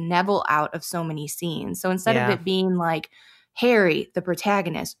took Neville out of so many scenes. So instead Yeah. of it being like Harry, the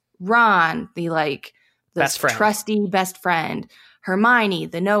protagonist, Ron, the Best friend. trusty best friend, Hermione,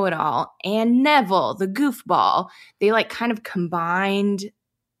 the know-it-all, and Neville, the goofball, they like kind of combined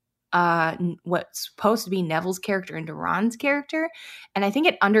what's supposed to be Neville's character into Ron's character. And I think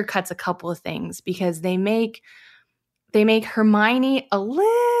it undercuts a couple of things because they make Hermione a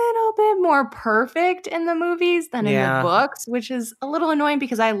little bit more perfect in the movies than in Yeah. the books, which is a little annoying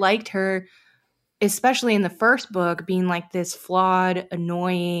because I liked her, especially in the first book, being like this flawed,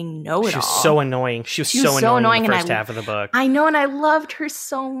 annoying know-it-all. She was so annoying. She was She was so so annoying in the annoying, first and half of the book. I know, and I loved her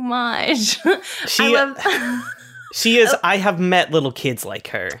so much. She- I love She is, I have met little kids like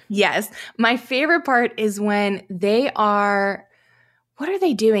her. Yes. My favorite part is when they are, what are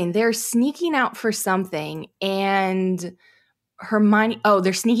they doing? They're sneaking out for something, and Hermione,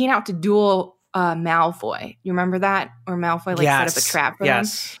 they're sneaking out to duel Malfoy. You remember that? Or Malfoy set up a trap for them.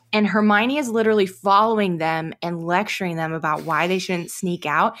 Yes. And Hermione is literally following them and lecturing them about why they shouldn't sneak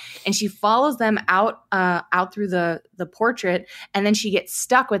out. And she follows them out through the portrait. And then she gets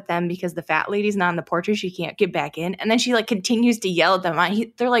stuck with them because the fat lady's not in the portrait. She can't get back in. And then she like continues to yell at them.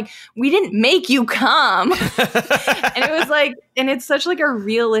 They're like, we didn't make you come. And it was like, and it's such like a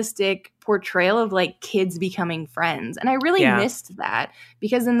realistic portrayal of like kids becoming friends. And I really missed that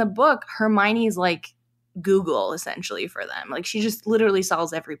because in the book, Hermione's like Google essentially for them. Like she just literally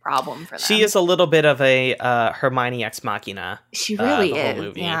solves every problem for them. She is a little bit of a Hermione ex machina. She really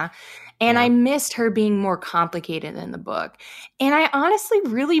is. Yeah. And I missed her being more complicated in the book. And I honestly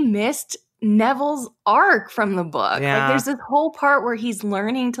really missed Neville's arc from the book. Yeah. Like there's this whole part where he's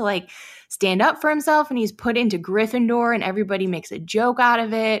learning to like stand up for himself and he's put into Gryffindor and everybody makes a joke out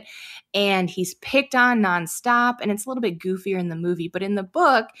of it. And he's picked on nonstop, and it's a little bit goofier in the movie. But in the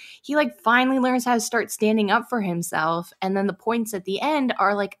book, he like finally learns how to start standing up for himself. And then the points at the end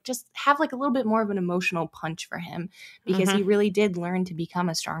are like just have like a little bit more of an emotional punch for him because he really did learn to become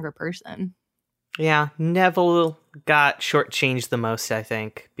a stronger person. Yeah, Neville got shortchanged the most, I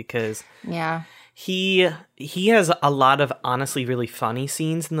think, because he has a lot of honestly really funny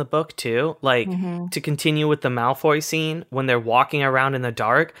scenes in the book too. Like to continue with the Malfoy scene when they're walking around in the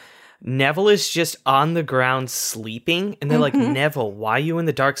dark. Neville is just on the ground sleeping, and they're like, Neville, why are you in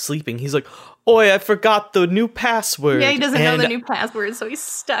the dark sleeping? He's like, oi, I forgot the new password. Yeah, he doesn't know the new password, so he's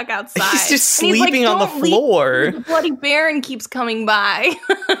stuck outside. He's just sleeping on the floor. The bloody Baron keeps coming by.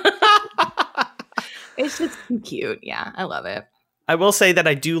 It's just too cute. Yeah, I love it. I will say that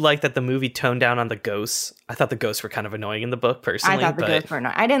I do like that the movie toned down on the ghosts. I thought the ghosts were kind of annoying in the book, personally. I thought the ghosts were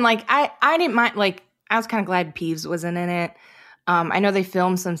annoying. I didn't mind, like, I was kind of glad Peeves wasn't in it. I know they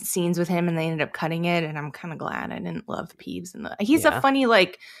filmed some scenes with him and they ended up cutting it, and I'm kind of glad I didn't love Peeves. He's a funny,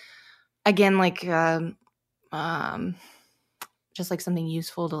 like, again, like, just like something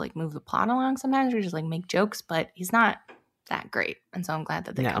useful to like move the plot along sometimes, or just like make jokes, but he's not that great, and so I'm glad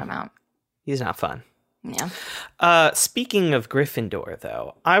that they cut him out. He's not fun. Yeah. Speaking of Gryffindor,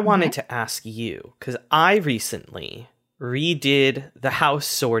 though, I wanted to ask you, because I recently redid the house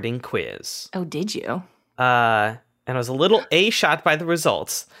sorting quiz. Oh, did you? And I was a little A, shocked by the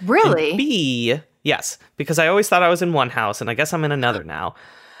results. Really? And B, yes, because I always thought I was in one house, and I guess I'm in another now.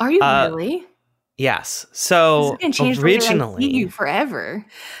 Are you really? Yes. So originally, you forever.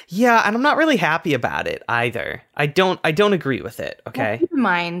 Yeah, and I'm not really happy about it either. I don't agree with it. Okay. Well, keep in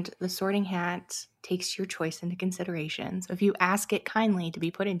mind, the Sorting Hat takes your choice into consideration. So if you ask it kindly to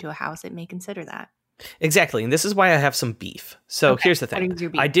be put into a house, it may consider that. Exactly, and this is why I have some beef. So here's the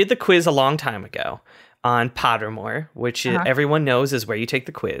thing: I did the quiz a long time ago on Pottermore, which everyone knows is where you take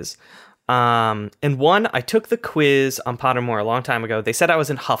the quiz. And I took the quiz on Pottermore a long time ago. They said I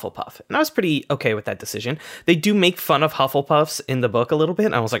was in Hufflepuff, and I was pretty okay with that decision. They do make fun of Hufflepuffs in the book a little bit,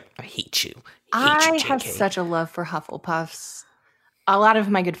 and I was like, I hate you. I have such a love for Hufflepuffs. A lot of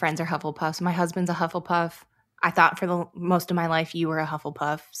my good friends are Hufflepuffs. My husband's a Hufflepuff. I thought for the most of my life you were a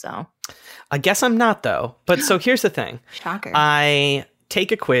Hufflepuff, so. I guess I'm not, though. But so here's the thing. Shocker. I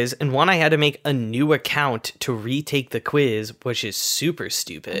take a quiz, and I had to make a new account to retake the quiz, which is super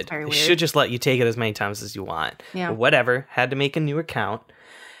stupid. They should just let you take it as many times as you want. Yeah. But whatever. Had to make a new account.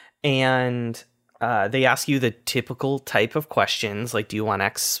 And they ask you the typical type of questions, like, do you want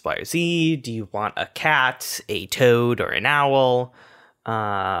X, Y, or Z? Do you want a cat, a toad, or an owl?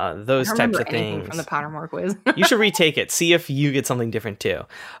 Those types of things from the Pottermore quiz. You should retake it. See if you get something different too.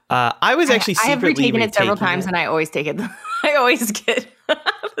 I was actually I have secretly retaken it several times, and I always take it. I always get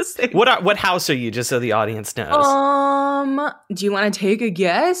the same. What house are you? Just so the audience knows. Do you want to take a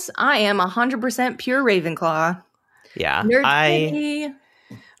guess? I am 100% pure Ravenclaw. Yeah, Nerd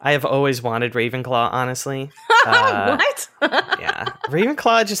I have always wanted Ravenclaw. Honestly, what? Yeah,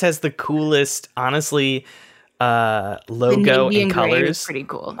 Ravenclaw just has the coolest, honestly. Logo and colors. Pretty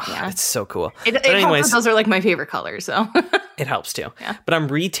cool. Yeah, it's so cool. But anyways, those are like my favorite colors, so it helps too. Yeah. But I'm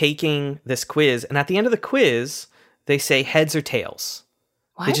retaking this quiz, and at the end of the quiz, they say heads or tails.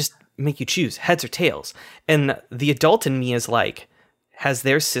 What? They just make you choose heads or tails, and the adult in me is like, has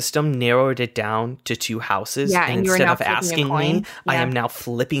their system narrowed it down to two houses? Yeah, and instead of asking me, I am now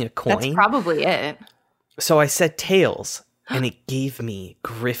flipping a coin. That's probably it. So I said tails, and it gave me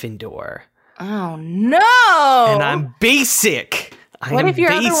Gryffindor. Oh no! And I'm basic. What if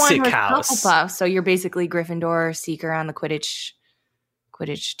your other one was Hufflepuff? So you're basically Gryffindor, Seeker on the Quidditch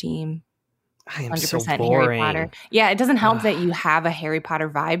team. I am so boring. Harry Potter. Yeah, it doesn't help that you have a Harry Potter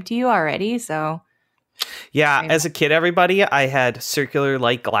vibe to you already. So yeah, as a kid, everybody, I had circular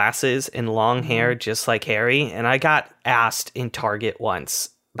light glasses and long hair, just like Harry. And I got asked in Target once,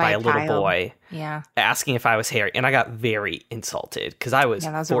 by a little child. boy Yeah. asking if I was Harry. And I got very insulted because I was,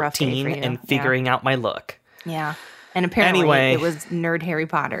 Yeah, that was a rough day 14 for you. and figuring out my look. Yeah. And apparently Anyway. it was nerd Harry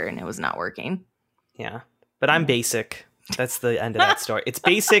Potter and it was not working. Yeah. But I'm basic. That's the end of that story. It's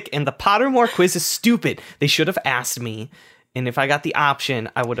basic, and the Pottermore quiz is stupid. They should have asked me, and if I got the option,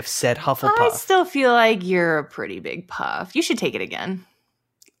 I would have said Hufflepuff. I still feel like you're a pretty big puff. You should take it again.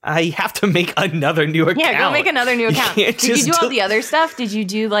 I have to make another new account. Yeah, go make another new account. can't Did you just do all do- the other stuff? Did you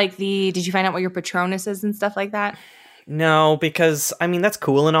do did you find out what your Patronus is and stuff like that? No, because, I mean, that's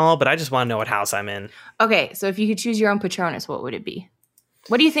cool and all, but I just want to know what house I'm in. Okay, so if you could choose your own Patronus, what would it be?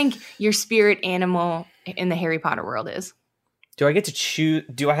 What do you think your spirit animal in the Harry Potter world is? Do I get to choose?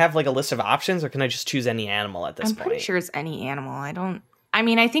 Do I have like a list of options, or can I just choose any animal at this I'm point? pretty sure it's any animal.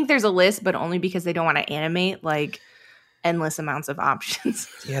 I think there's a list, but only because they don't want to animate like endless amounts of options.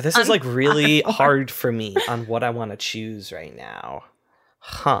 Yeah, this is like really hard for me on what I want to choose right now.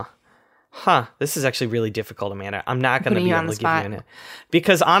 This is actually really difficult, Amanda. I'm not going to Putting be you able on the to give you spot. an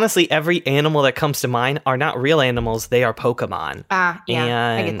because honestly, every animal that comes to mind are not real animals; they are Pokemon. Yeah, and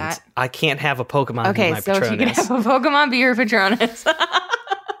I get that. I can't have a Pokemon be Okay, my so if you could Patronus. have a Pokemon be your Patronus,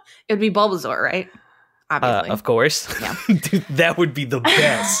 it would be Bulbasaur, right? Obviously. Of course, Yeah. Dude, that would be the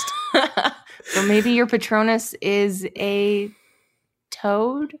best. So maybe your Patronus is a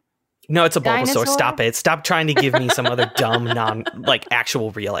toad? No, it's a Bulbasaur. Dinosaur? Stop it! Stop trying to give me some other dumb,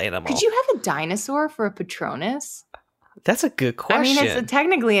 actual real animal. Could you have a dinosaur for a Patronus? That's a good question. I mean, it's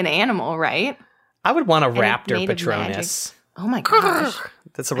technically an animal, right? I would want a it's raptor made of Patronus. Oh my gosh.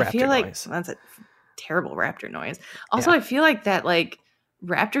 That's a I feel raptor like noise. that's a terrible raptor noise. Also, Yeah. I feel like that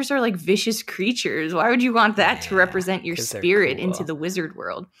raptors are like vicious creatures. Why would you want that to Yeah, represent your 'cause they're spirit cool. into the wizard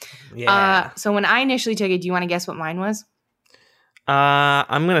world? Yeah. So when I initially took it, do you want to guess what mine was?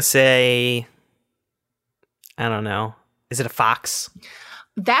 I'm gonna say, I don't know. Is it a fox?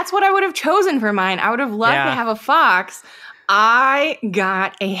 That's what I would have chosen for mine. I would have loved Yeah. to have a fox. I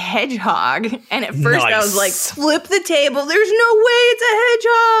got a hedgehog. And at first I was like, Nice. flip the table. There's no way it's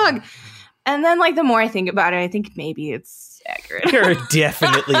a hedgehog. And then the more I think about it, I think maybe it's accurate. You're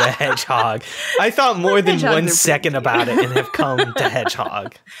definitely a hedgehog. I thought more than Hedgehogs are 1 pretty second cute. about it and have come to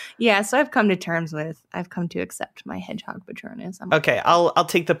hedgehog. Yeah, so I've come to accept my hedgehog Patronus. Okay, I'll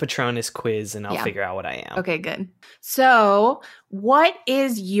take the Patronus quiz and I'll Yeah. figure out what I am. Okay, good. So what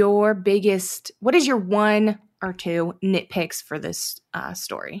is your 1 or 2 nitpicks for this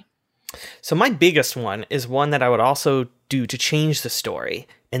story? So my biggest one is one that I would also do to change the story,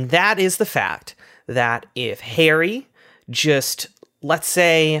 and that is the fact that if Harry just, let's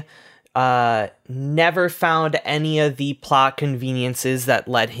say, never found any of the plot conveniences that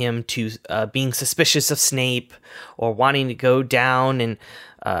led him to being suspicious of Snape or wanting to go down and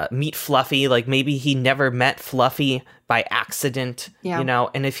meet Fluffy, like maybe he never met Fluffy by accident, Yeah.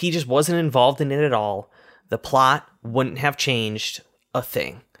 and if he just wasn't involved in it at all, the plot wouldn't have changed a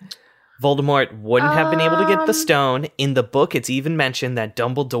thing. Voldemort wouldn't have been able to get the stone. In the book, it's even mentioned that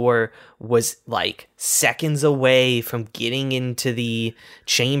Dumbledore was like seconds away from getting into the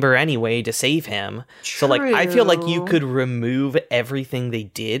chamber anyway to save him. So I feel like you True. could remove everything they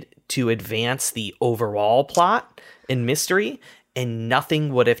did to advance the overall plot and mystery, and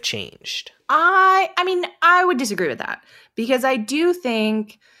nothing would have changed. I would disagree with that because I do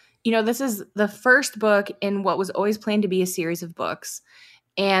think, this is the first book in what was always planned to be a series of books.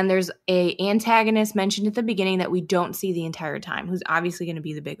 And there's a antagonist mentioned at the beginning that we don't see the entire time, who's obviously going to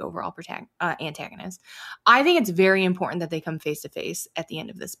be the big overall antagonist. I think it's very important that they come face to face at the end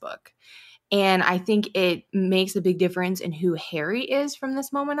of this book. And I think it makes a big difference in who Harry is from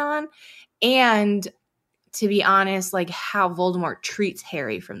this moment on. And to be honest, how Voldemort treats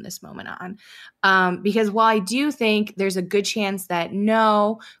Harry from this moment on. Because while I do think there's a good chance that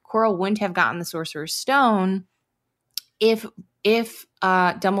no, Quirrell wouldn't have gotten the Sorcerer's Stone if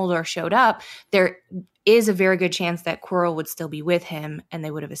Dumbledore showed up, there is a very good chance that Quirrell would still be with him and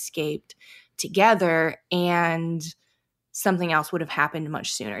they would have escaped together and something else would have happened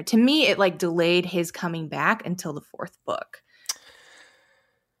much sooner. To me, it delayed his coming back until the 4th book.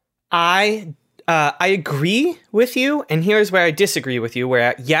 I agree with you, and here's where I disagree with you,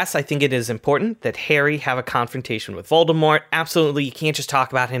 where, yes, I think it is important that Harry have a confrontation with Voldemort. Absolutely, you can't just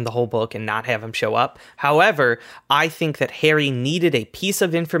talk about him the whole book and not have him show up. However, I think that Harry needed a piece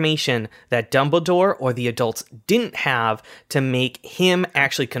of information that Dumbledore or the adults didn't have to make him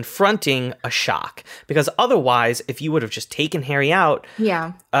actually confronting a shock. Because otherwise, if you would have just taken Harry out,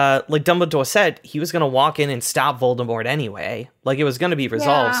 Yeah. like Dumbledore said, he was going to walk in and stop Voldemort anyway. It was going to be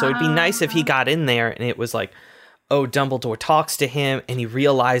resolved. So it'd be nice if he got in there and it was Dumbledore talks to him and he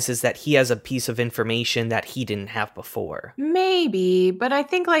realizes that he has a piece of information that he didn't have before. Maybe, but I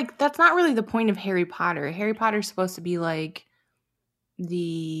think like that's not really the point of Harry Potter. Harry Potter's supposed to be like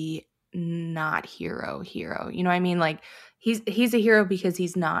the not hero. You know what I mean? Like he's a hero because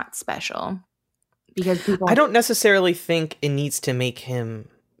he's not special. Because people I don't necessarily think it needs to make him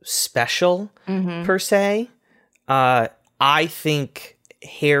special per se. I think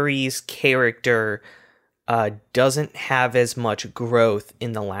Harry's character doesn't have as much growth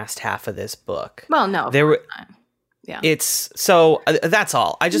in the last half of this book. Well, no. Yeah. That's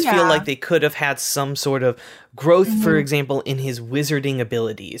all. I just feel like they could have had some sort of growth, for example, in his wizarding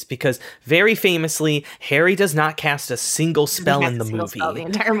abilities, because very famously, Harry does not cast a single spell in the movie. Spell the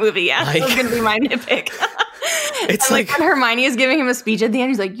entire movie, yeah. Like, that's going to be my nitpick. It's like when Hermione is giving him a speech at the end,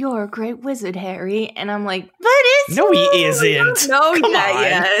 he's like, "You're a great wizard, Harry," and I'm like, "But it's no, he isn't. No, he's not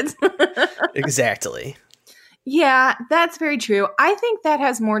yet." Exactly. Yeah, that's very true. I think that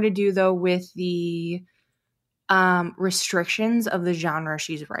has more to do though with the restrictions of the genre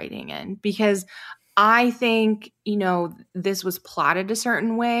she's writing in, because I think, you know, this was plotted a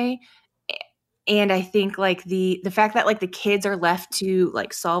certain way, and I think like the fact that like the kids are left to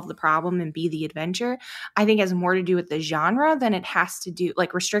like solve the problem and be the adventure, I think has more to do with the genre than it has to do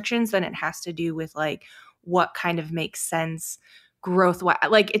like restrictions than it has to do with like what kind of makes sense growth.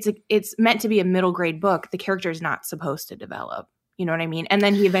 Like it's meant to be a middle grade book. The character is not supposed to develop. You know what I mean? And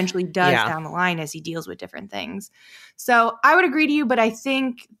then he eventually does down the line as he deals with different things. So I would agree to you, but I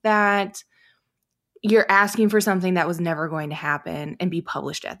think that you're asking for something that was never going to happen and be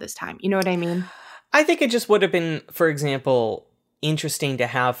published at this time. You know what I mean? I think it just would have been, for example, interesting to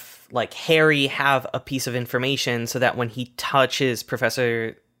have like Harry have a piece of information so that when he touches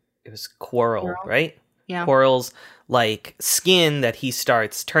Professor, it was Quirrell, right? Yeah. Quirrell's like skin, that he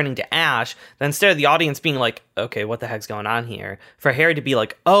starts turning to ash. Then instead of the audience being like, okay, what the heck's going on here? For Harry to be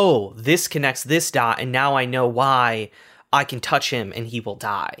like, oh, this connects this dot, and now I know why I can touch him and he will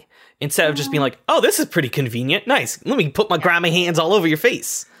die. Instead of just being like, oh, this is pretty convenient. Nice. Let me grab my hands all over your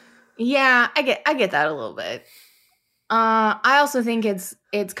face. Yeah, I get that a little bit. I also think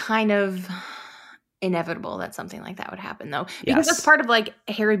it's kind of inevitable that something like that would happen, though, because that's part of like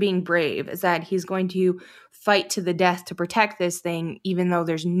Harry being brave, is that he's going to fight to the death to protect this thing, even though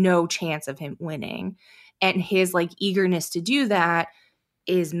there's no chance of him winning. And his like eagerness to do that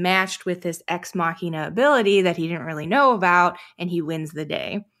is matched with this ex machina ability that he didn't really know about, and he wins the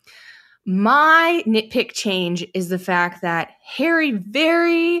day. My nitpick change is the fact that Harry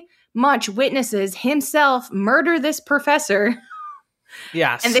very much witnesses himself murder this professor.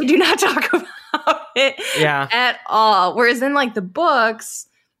 Yes. And they do not talk about it at all. Whereas in like the books,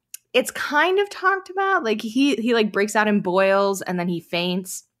 it's kind of talked about. Like he like breaks out in boils and then he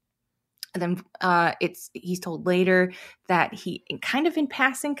faints. And then he's told later that he kind of in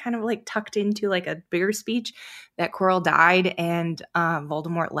passing, kind of like tucked into like a bigger speech, that Quirrell died and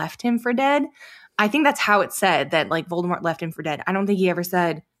Voldemort left him for dead. I think that's how it's said, that like Voldemort left him for dead. I don't think he ever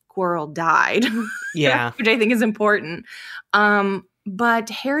said Quirrell died. Yeah. Which I think is important. But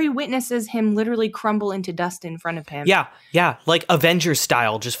Harry witnesses him literally crumble into dust in front of him. Yeah. Like Avengers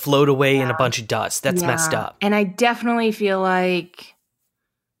style, just float away in a bunch of dust. That's messed up. And I definitely feel like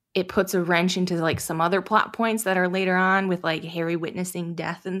it puts a wrench into like some other plot points that are later on with like Harry witnessing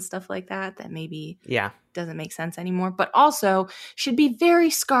death and stuff like that maybe doesn't make sense anymore. But also should be very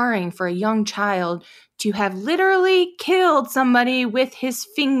scarring for a young child to have literally killed somebody with his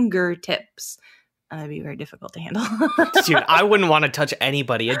fingertips. That'd be very difficult to handle. Dude, I wouldn't want to touch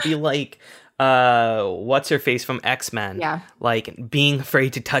anybody. It'd be like, what's her face from X-Men? Yeah. Like being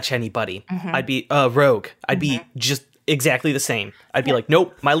afraid to touch anybody. I'd be Rogue. I'd be just exactly the same. I'd be like,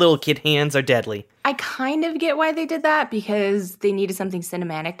 nope, my little kid hands are deadly. I kind of get why they did that, because they needed something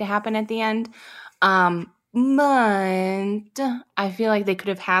cinematic to happen at the end. But I feel like they could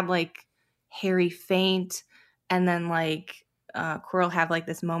have had like Harry faint and then like Quirrell have like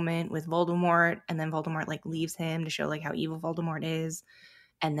this moment with Voldemort, and then Voldemort like leaves him to show like how evil Voldemort is,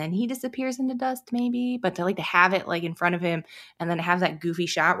 and then he disappears into dust maybe. But to have it like in front of him, and then to have that goofy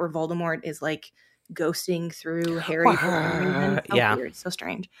shot where Voldemort is like ghosting through Harry for some reason. So weird, so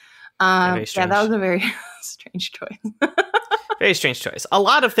strange. Very strange. Yeah, that was a very strange choice. Very strange choice. A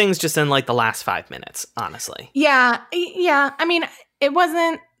lot of things just in like the last 5 minutes, honestly. Yeah. I mean, it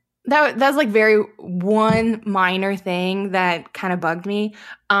wasn't. That's like very one minor thing that kind of bugged me.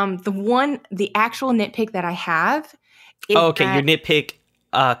 The actual nitpick that I have is your nitpick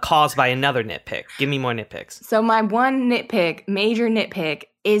caused by another nitpick. Give me more nitpicks. So my one major nitpick,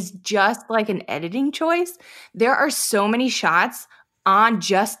 is just like an editing choice. There are so many shots on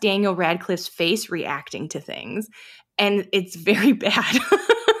just Daniel Radcliffe's face reacting to things. And it's very bad.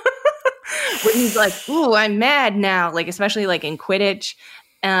 When he's like, ooh, I'm mad now. Like, especially like in Quidditch.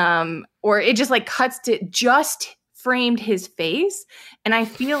 Or it just like cuts to just framed his face. And I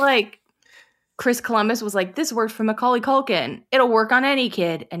feel like Chris Columbus was like, this worked for Macaulay Culkin. It'll work on any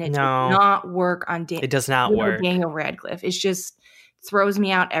kid. And it does not work on it does not work. Daniel Radcliffe. It's just throws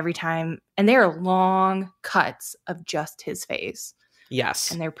me out every time. And they are long cuts of just his face.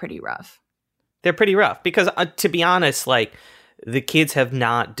 Yes. And they're pretty rough. They're pretty rough because, to be honest, like, the kids have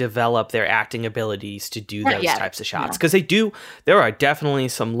not developed their acting abilities to do those types of shots. Because there are definitely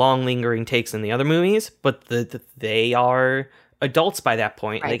some long lingering takes in the other movies, but they are adults by that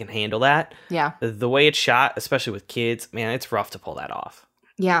point. Right. They can handle that. Yeah. The way it's shot, especially with kids, man, it's rough to pull that off.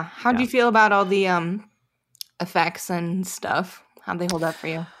 Yeah. How'd you feel about all the effects and stuff? How'd they hold up for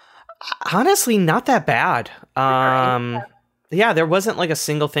you? Honestly, not that bad. Yeah, there wasn't like a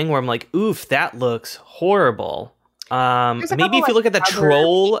single thing where I'm like, oof, that looks horrible. Maybe if you look at the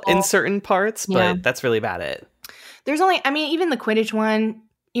troll in certain parts, but that's really about it. There's only, I mean, even the Quidditch one,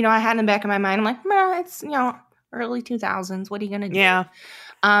 you know, I had in the back of my mind, I'm like, it's, you know, early 2000s. What are you going to do? Yeah.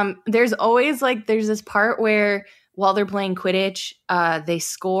 There's always like, there's this part where while they're playing Quidditch, they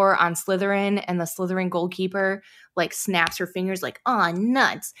score on Slytherin and the Slytherin goalkeeper like snaps her fingers like, oh,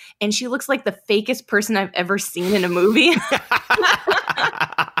 nuts. And she looks like the fakest person I've ever seen in a movie.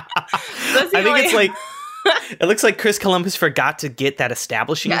 I think it's like, it looks like Chris Columbus forgot to get that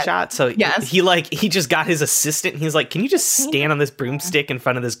establishing shot. So he just got his assistant and he's like, can you just stand on this broomstick in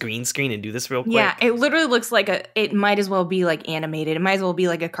front of this green screen and do this real quick? Yeah, it literally looks like it might as well be like animated. It might as well be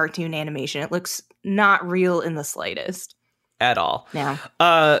like a cartoon animation. It looks not real in the slightest. At all. Yeah.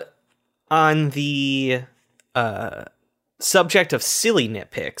 On the subject of silly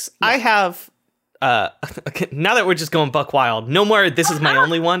nitpicks, I have now that we're just going buck wild, no more this is my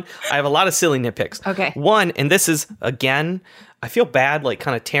only one. I have a lot of silly nitpicks. Okay. One, and this is, again, I feel bad like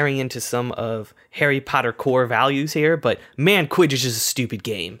kind of tearing into some of Harry Potter core values here, but man, Quidditch is a stupid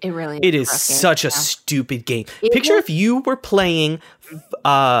game. It really is. It is such a stupid game. Picture if you were playing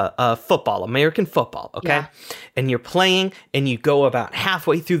football, American football, okay? Yeah. And you're playing and you go about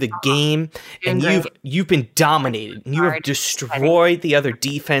halfway through the game and you've been dominated. And you have destroyed the other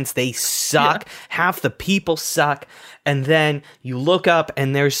defense. They suck. Yeah. Half the people suck. And then you look up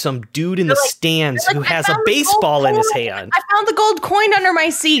and there's some dude in the stands who has a baseball in his hand. I found the gold coin under my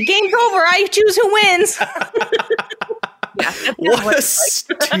seat. Game's over. I choose who wins. What a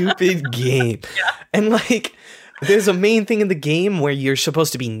stupid game. Yeah. And like, there's a main thing in the game where you're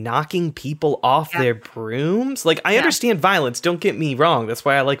supposed to be knocking people off their brooms. Like, I understand violence. Don't get me wrong. That's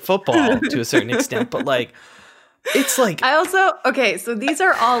why I like football to a certain extent. But like, it's like, I also, okay, so these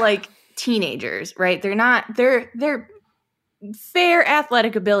are all like teenagers, right? They're fair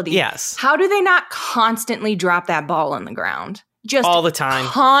athletic ability. Yes. How do they not constantly drop that ball on the ground? Just all the time.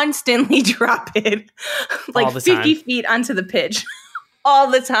 Constantly drop it. Like 50 feet onto the pitch.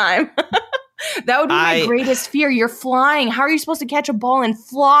 All the time. That would be my greatest fear. You're flying. How are you supposed to catch a ball and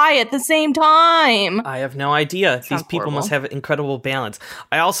fly at the same time? I have no idea. These people must have incredible balance.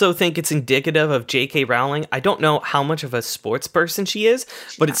 I also think it's indicative of J.K. Rowling. I don't know how much of a sports person she is,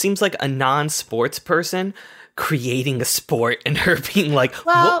 but it seems like a non-sports person creating a sport and her being like,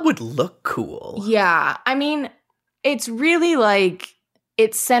 what would look cool? Yeah. I mean, it's really like,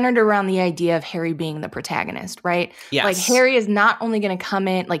 it's centered around the idea of Harry being the protagonist, right? Yes. Like, Harry is not only going to come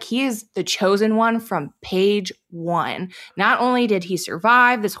in, like, he is the chosen one from page one. Not only did he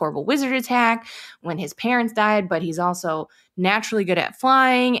survive this horrible wizard attack when his parents died, but he's also naturally good at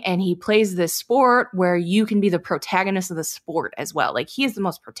flying, and he plays this sport where you can be the protagonist of the sport as well. Like, he is the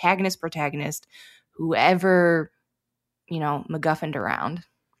most protagonist who ever, MacGuffined around.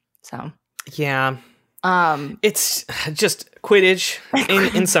 So. Yeah. It's just Quidditch.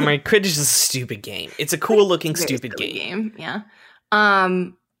 In summary, Quidditch is a stupid game. It's a cool looking stupid game. Yeah.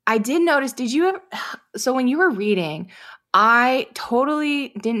 I did notice. So when you were reading, I totally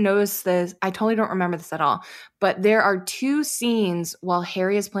didn't notice this. I totally don't remember this at all. But there are two scenes while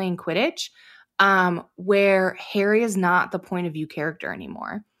Harry is playing Quidditch, where Harry is not the point of view character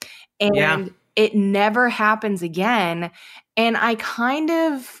anymore, and it never happens again. And I kind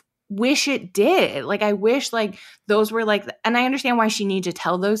of wish it did. Like, I wish like those were like, and I understand why she needed to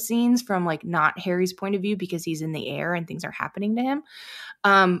tell those scenes from like not Harry's point of view because he's in the air and things are happening to him.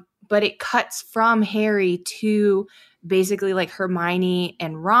 But it cuts from Harry to basically like Hermione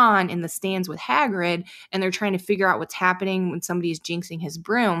and Ron in the stands with Hagrid, and they're trying to figure out what's happening when somebody is jinxing his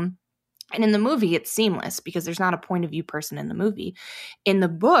broom. And in the movie, it's seamless because there's not a point of view person in the movie. In the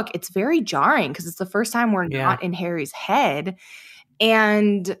book, it's very jarring because it's the first time we're not in Harry's head.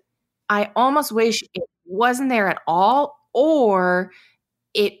 And I almost wish it wasn't there at all, or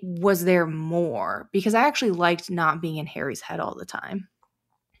it was there more, because I actually liked not being in Harry's head all the time.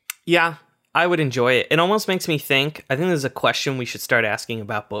 Yeah, I would enjoy it. It almost makes me think, I think there's a question we should start asking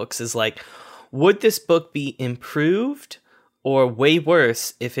about books is like, would this book be improved or way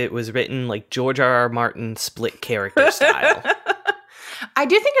worse if it was written like George R.R. Martin split character style? I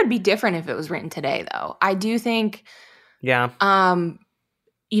do think it'd be different if it was written today, though. I do think, Yeah.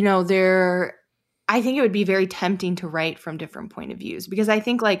 you know, I think it would be very tempting to write from different point of views, because I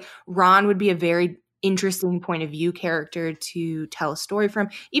think like Ron would be a very interesting point of view character to tell a story from.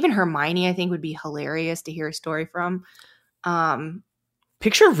 Even Hermione, I think, would be hilarious to hear a story from.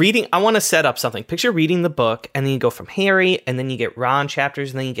 Picture reading, I want to set up something. Picture reading the book, and then you go from Harry, and then you get Ron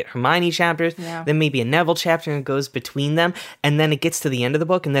chapters, and then you get Hermione chapters, then maybe a Neville chapter, and it goes between them, and then it gets to the end of the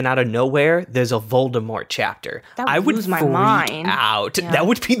book, and then out of nowhere, there's a Voldemort chapter. I would lose my mind. Out. Yeah. That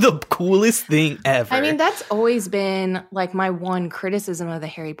would be the coolest thing ever. I mean, that's always been like my one criticism of the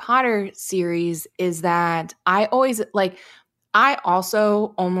Harry Potter series is that I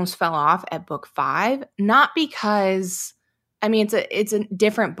also almost fell off at book 5, not because, I mean, it's a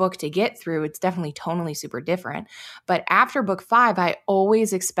different book to get through. It's definitely tonally super different. But after book 5, I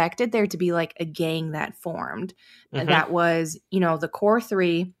always expected there to be like a gang that formed. That was, you know, the core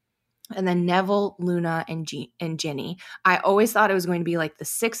 3, and then Neville, Luna, and Ginny. I always thought it was going to be like the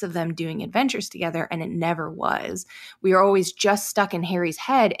 6 of them doing adventures together, and it never was. We were always just stuck in Harry's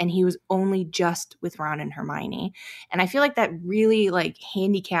head, and he was only just with Ron and Hermione. And I feel like that really like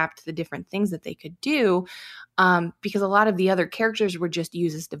handicapped the different things that they could do, because a lot of the other characters were just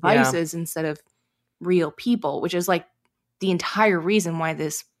used as devices instead of real people, which is like the entire reason why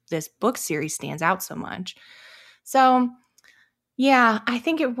this book series stands out so much. So yeah, I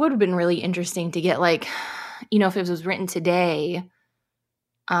think it would have been really interesting to get like, you know, if it was written today,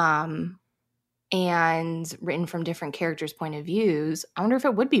 and written from different characters' point of views. I wonder if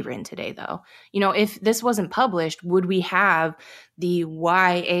it would be written today, though. You know, if this wasn't published, would we have the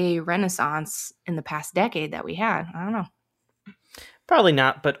YA renaissance in the past decade that we had? I don't know. Probably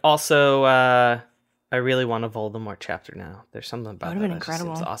not, but also I really want a Voldemort chapter now. There's something about that. That would have been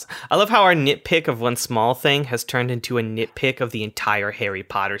incredible. It's awesome. I love how our nitpick of one small thing has turned into a nitpick of the entire Harry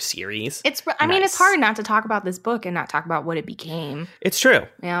Potter series. I mean, it's hard not to talk about this book and not talk about what it became. It's true.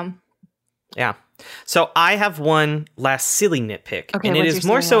 Yeah. Yeah. So I have one last silly nitpick. Okay, and it is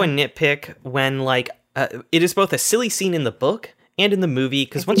more so a nitpick when like it is both a silly scene in the book and in the movie,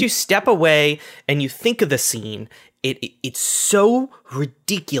 because once you step away and you think of the scene, it's so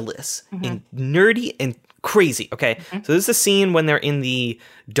ridiculous and nerdy and crazy. Okay, so this is a scene when they're in the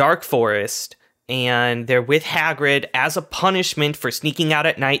dark forest and they're with Hagrid as a punishment for sneaking out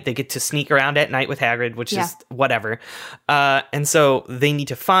at night. They get to sneak around at night with Hagrid, which is whatever. And so they need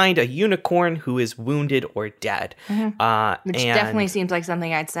to find a unicorn who is wounded or dead. Which definitely seems like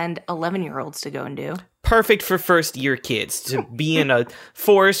something I'd send 11-year-olds to go and do. Perfect for first-year kids to be in a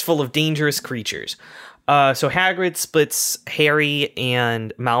forest full of dangerous creatures. So Hagrid splits Harry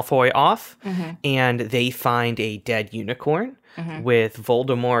and Malfoy off, and they find a dead unicorn with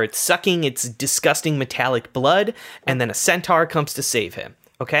Voldemort sucking its disgusting metallic blood, and then a centaur comes to save him.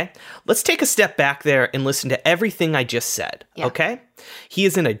 Okay? Let's take a step back there and listen to everything I just said. Yeah. Okay? He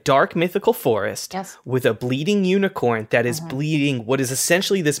is in a dark mythical forest with a bleeding unicorn that is bleeding what is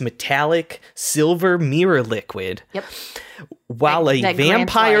essentially this metallic silver mirror liquid. Yep. While a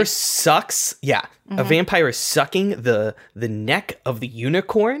vampire sucks, a vampire is sucking the neck of the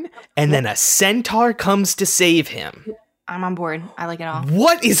unicorn, and then a centaur comes to save him. I'm on board. I like it all.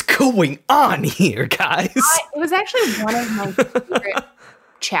 What is going on here, guys? It was actually one of my favorite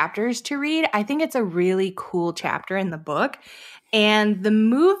chapters to read. I think it's a really cool chapter in the book, and the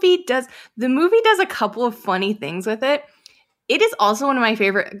movie does a couple of funny things with it. It is also one of my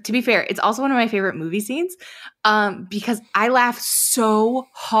favorite, to be fair, it's also one of my favorite movie scenes, because I laugh so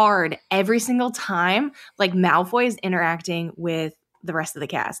hard every single time like Malfoy is interacting with the rest of the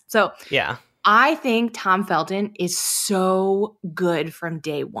cast. So yeah, I think Tom Felton is so good from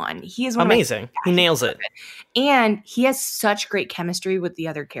day one. He is amazing. He nails it. And he has such great chemistry with the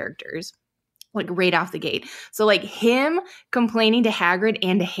other characters, like right off the gate. So like him complaining to Hagrid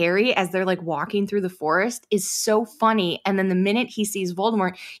and to Harry as they're like walking through the forest is so funny. And then the minute he sees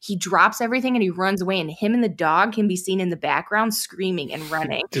Voldemort, he drops everything and he runs away, and him and the dog can be seen in the background screaming and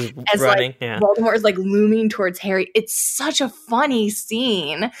running. Voldemort is like looming towards Harry. It's such a funny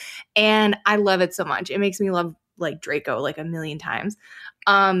scene and I love it so much. It makes me love like Draco like a million times.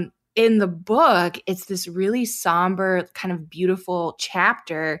 in the book, it's this really somber, kind of beautiful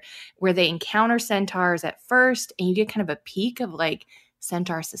chapter where they encounter centaurs at first, and you get kind of a peek of like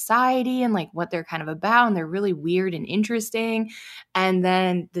centaur society and like what they're kind of about, and they're really weird and interesting. And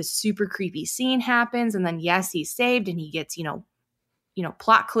then the super creepy scene happens, and then yes, he's saved and he gets,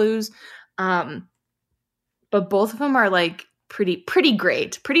 plot clues. But both of them are like pretty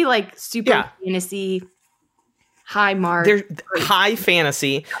great, pretty like super fantasy. High mark. They're high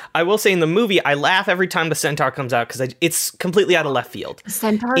fantasy. I will say in the movie, I laugh every time the centaur comes out because it's completely out of left field. The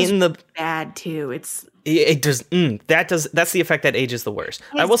centaur is bad too. That's the effect that ages the worst.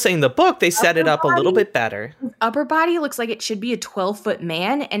 I will say in the book, they set it up a little bit better. His upper body looks like it should be a 12-foot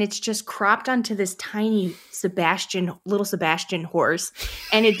man, and it's just cropped onto this tiny little Sebastian horse,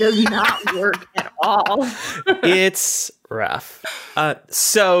 and it does not work at all. It's rough.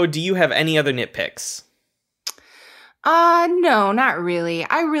 So do you have any other nitpicks? No, not really.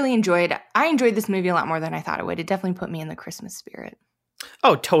 I enjoyed this movie a lot more than I thought it would. It definitely put me in the Christmas spirit.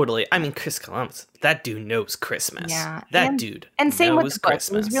 Oh, totally. I mean, Chris Columbus, that dude knows Christmas. Yeah. That dude and same knows with the book.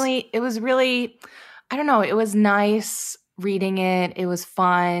 Christmas. It was really, I don't know, it was nice reading it. It was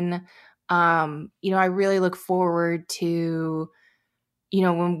fun. I really look forward to,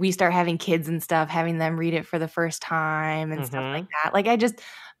 when we start having kids and stuff, having them read it for the first time and stuff like that. Like it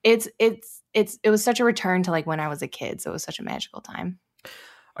was such a return to like when I was a kid. So it was such a magical time.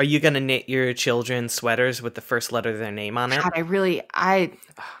 Are you going to knit your children sweaters with the first letter of their name on it? God,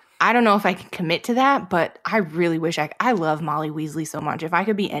 I don't know if I can commit to that, but I really wish I love Molly Weasley so much. If I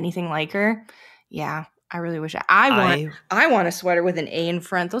could be anything like her, yeah, I really wish I want a sweater with an A in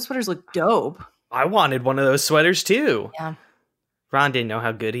front. Those sweaters look dope. I wanted one of those sweaters too. Yeah. Ron didn't know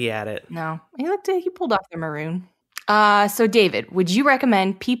how good he had it. No, he pulled off the maroon. So David, would you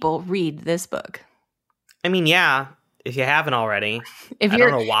recommend people read this book? I mean, yeah, if you haven't already. I don't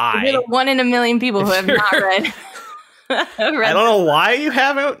know why. If you're the 1 in a million people who have not read. I don't know why you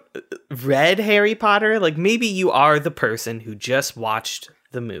haven't read Harry Potter. Like maybe you are the person who just watched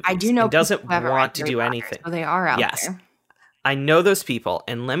the movie. I do know and doesn't want to do anything. So they are out there. I know those people,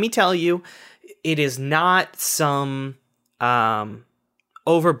 and let me tell you, it is not some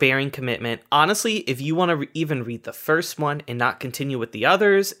overbearing commitment. Honestly, if you want to even read the first one and not continue with the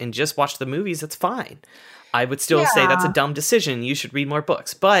others and just watch the movies, that's fine. I would still say that's a dumb decision. You should read more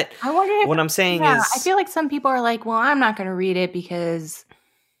books. But what I'm saying is, I feel like some people are like, well, I'm not going to read it because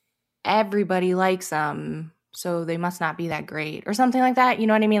everybody likes them, so they must not be that great or something like that. You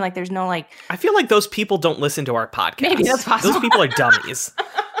know what I mean? Like there's no like. I feel like those people don't listen to our podcast. Maybe that's possible. Those people are dummies.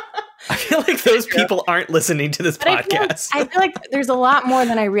 I feel like those people aren't listening to this podcast. I feel like there's a lot more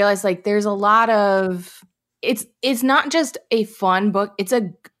than I realized. Like there's a lot of it's not just a fun book. It's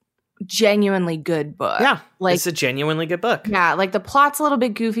a genuinely good book. Yeah, like it's a genuinely good book. Yeah, like the plot's a little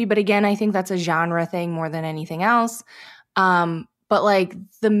bit goofy, but again, I think that's a genre thing more than anything else. But like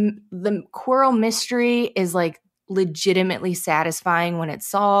the Quirrell mystery is like legitimately satisfying when it's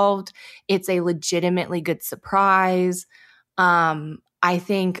solved. It's a legitimately good surprise. I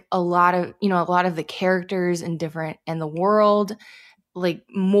think a lot of the characters and the world, like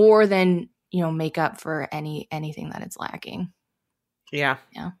more than, make up for anything that it's lacking. Yeah.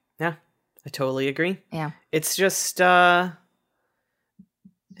 I totally agree. Yeah. It's just fun,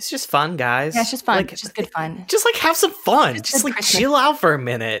 guys. Yeah, it's just fun. Like, it's just good fun. Just like have some fun. Just like Christmas. chill out for a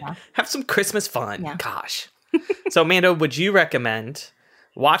minute. Yeah. Have some Christmas fun. Yeah. Gosh. So Amanda, would you recommend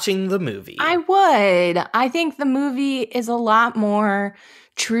watching the movie? I would. I think the movie is a lot more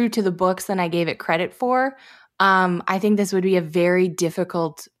true to the books than I gave it credit for. I think this would be a very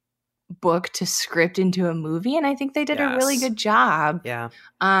difficult book to script into a movie, and I think they did a really good job. Yeah.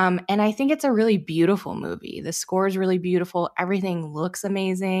 And I think it's a really beautiful movie. The score is really beautiful. Everything looks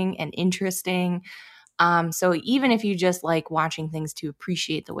amazing and interesting. So even if you just like watching things to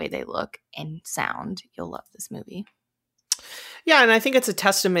appreciate the way they look and sound, you'll love this movie. Yeah, and I think it's a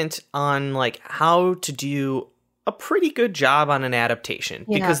testament on like how to do a pretty good job on an adaptation,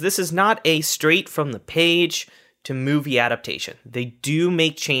 because this is not a straight from the page to movie adaptation. They do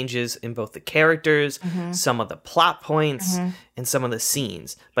make changes in both the characters, some of the plot points, and some of the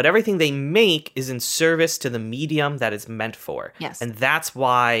scenes. But everything they make is in service to the medium that it's meant for. Yes. And that's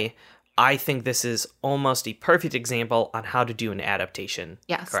why I think this is almost a perfect example on how to do an adaptation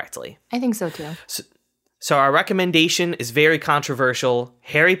correctly. I think so too. So our recommendation is very controversial.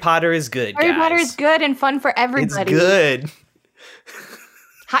 Harry Potter is good, Harry Potter is good and fun for everybody. It's good.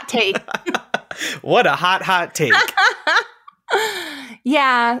 Hot take. What a hot take.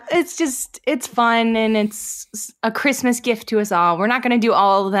 Yeah, it's fun and it's a Christmas gift to us all. We're not going to do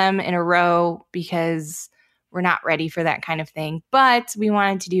all of them in a row because we're not ready for that kind of thing. But we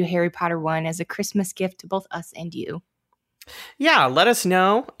wanted to do Harry Potter 1 as a Christmas gift to both us and you. Yeah, let us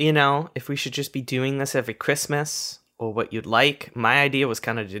know, if we should just be doing this every Christmas or what you'd like. My idea was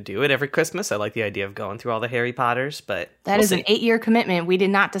kind of to do it every Christmas. I like the idea of going through all the Harry Potters, but that is an 8-year commitment we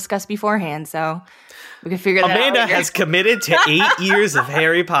did not discuss beforehand, so we can figure that out. Amanda has committed to 8 years of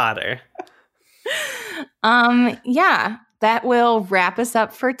Harry Potter. Yeah, that will wrap us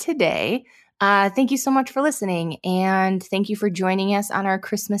up for today. Thank you so much for listening, and thank you for joining us on our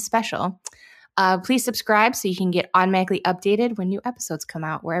Christmas special. Please subscribe so you can get automatically updated when new episodes come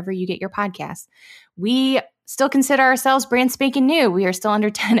out wherever you get your podcasts. We still consider ourselves brand spanking new. We are still under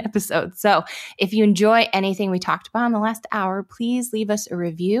 10 episodes. So if you enjoy anything we talked about in the last hour, please leave us a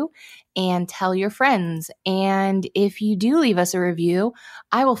review and tell your friends. And if you do leave us a review,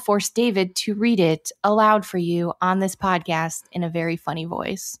 I will force David to read it aloud for you on this podcast in a very funny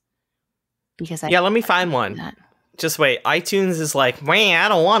voice. Because let me find one. Just wait. iTunes is like, I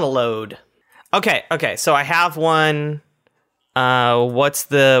don't want to load. Okay. So I have one. What's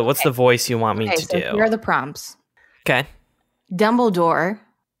the voice you want me to do? Here are the prompts. Okay. Dumbledore.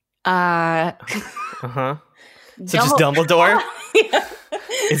 So just Dumbledore? Yeah.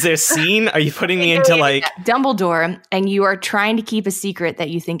 Is there a scene? Are you putting me into like Dumbledore, and you are trying to keep a secret that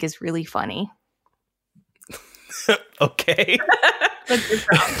you think is really funny? Okay. That's your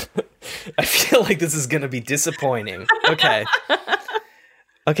prompt. I feel like this is going to be disappointing. Okay.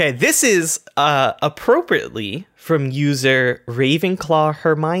 Okay, this is appropriately from user Ravenclaw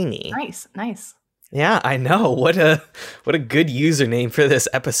Hermione. Nice. Yeah, I know. What a good username for this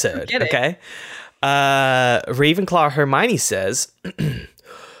episode. Okay. Ravenclaw Hermione says,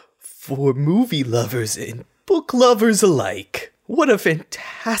 for movie lovers and book lovers alike, what a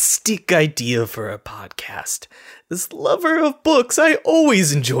fantastic idea for a podcast. As lover of books, I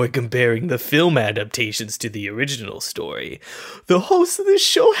always enjoy comparing the film adaptations to the original story. The hosts of the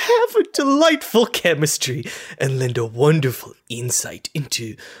show have a delightful chemistry and lend a wonderful insight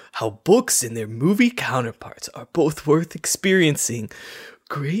into how books and their movie counterparts are both worth experiencing.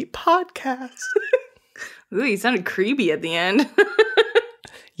 Great podcast. Ooh, you sounded creepy at the end.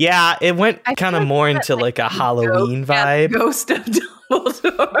 Yeah, it went kind of more into like a Halloween vibe. Ghost of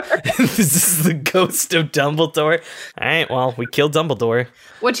Dumbledore. This is the ghost of Dumbledore. All right, well, we killed Dumbledore.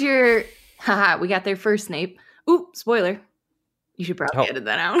 What's your... Haha, we got there first, Snape. Ooh, spoiler. You should probably edit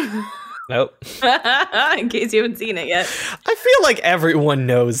that out. Nope. In case you haven't seen it yet. I feel like everyone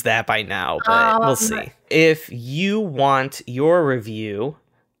knows that by now, but we'll see. If you want your review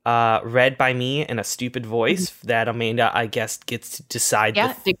read by me in a stupid voice that Amanda, I guess, gets to decide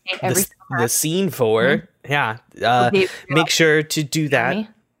the scene for. Yeah. Make sure to do that.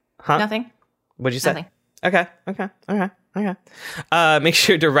 Huh? Nothing. What'd you say? Nothing. Okay. Make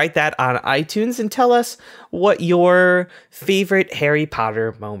sure to write that on iTunes and tell us what your favorite Harry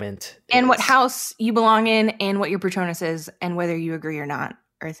Potter moment is. And what house you belong in and what your Patronus is and whether you agree or not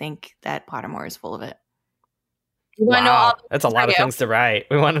or think that Pottermore is full of it. Wow, that's a lot of things to write.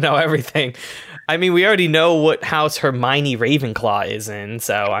 We want to know everything. I mean, we already know what house Hermione Ravenclaw is in,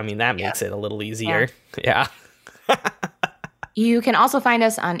 so I mean that makes it a little easier. Yeah. You can also find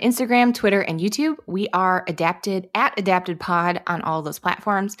us on Instagram, Twitter, and YouTube. We are @AdaptedPod on all of those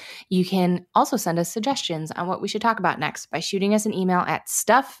platforms. You can also send us suggestions on what we should talk about next by shooting us an email at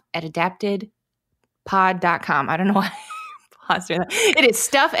stuff@adaptedpod.com. I don't know why I paused there. It is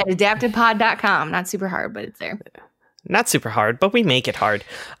stuff@adaptedpod.com. Not super hard, but it's there. Not super hard, but we make it hard.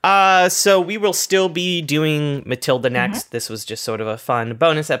 So we will still be doing Matilda next. This was just sort of a fun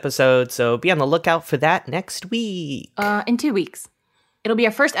bonus episode, so be on the lookout for that next week. In 2 weeks. It'll be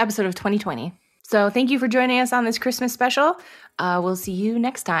our first episode of 2020. So thank you for joining us on this Christmas special. We'll see you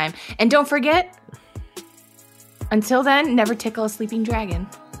next time. And don't forget, until then, never tickle a sleeping dragon.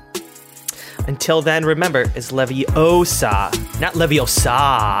 Until then, remember, it's Leviosa, not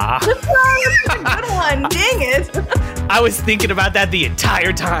Leviosa. That's a good one. Dang it. I was thinking about that the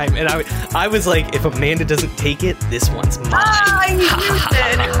entire time, and I was like, if Amanda doesn't take it, this one's mine. Ah, you used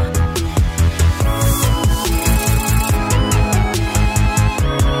it.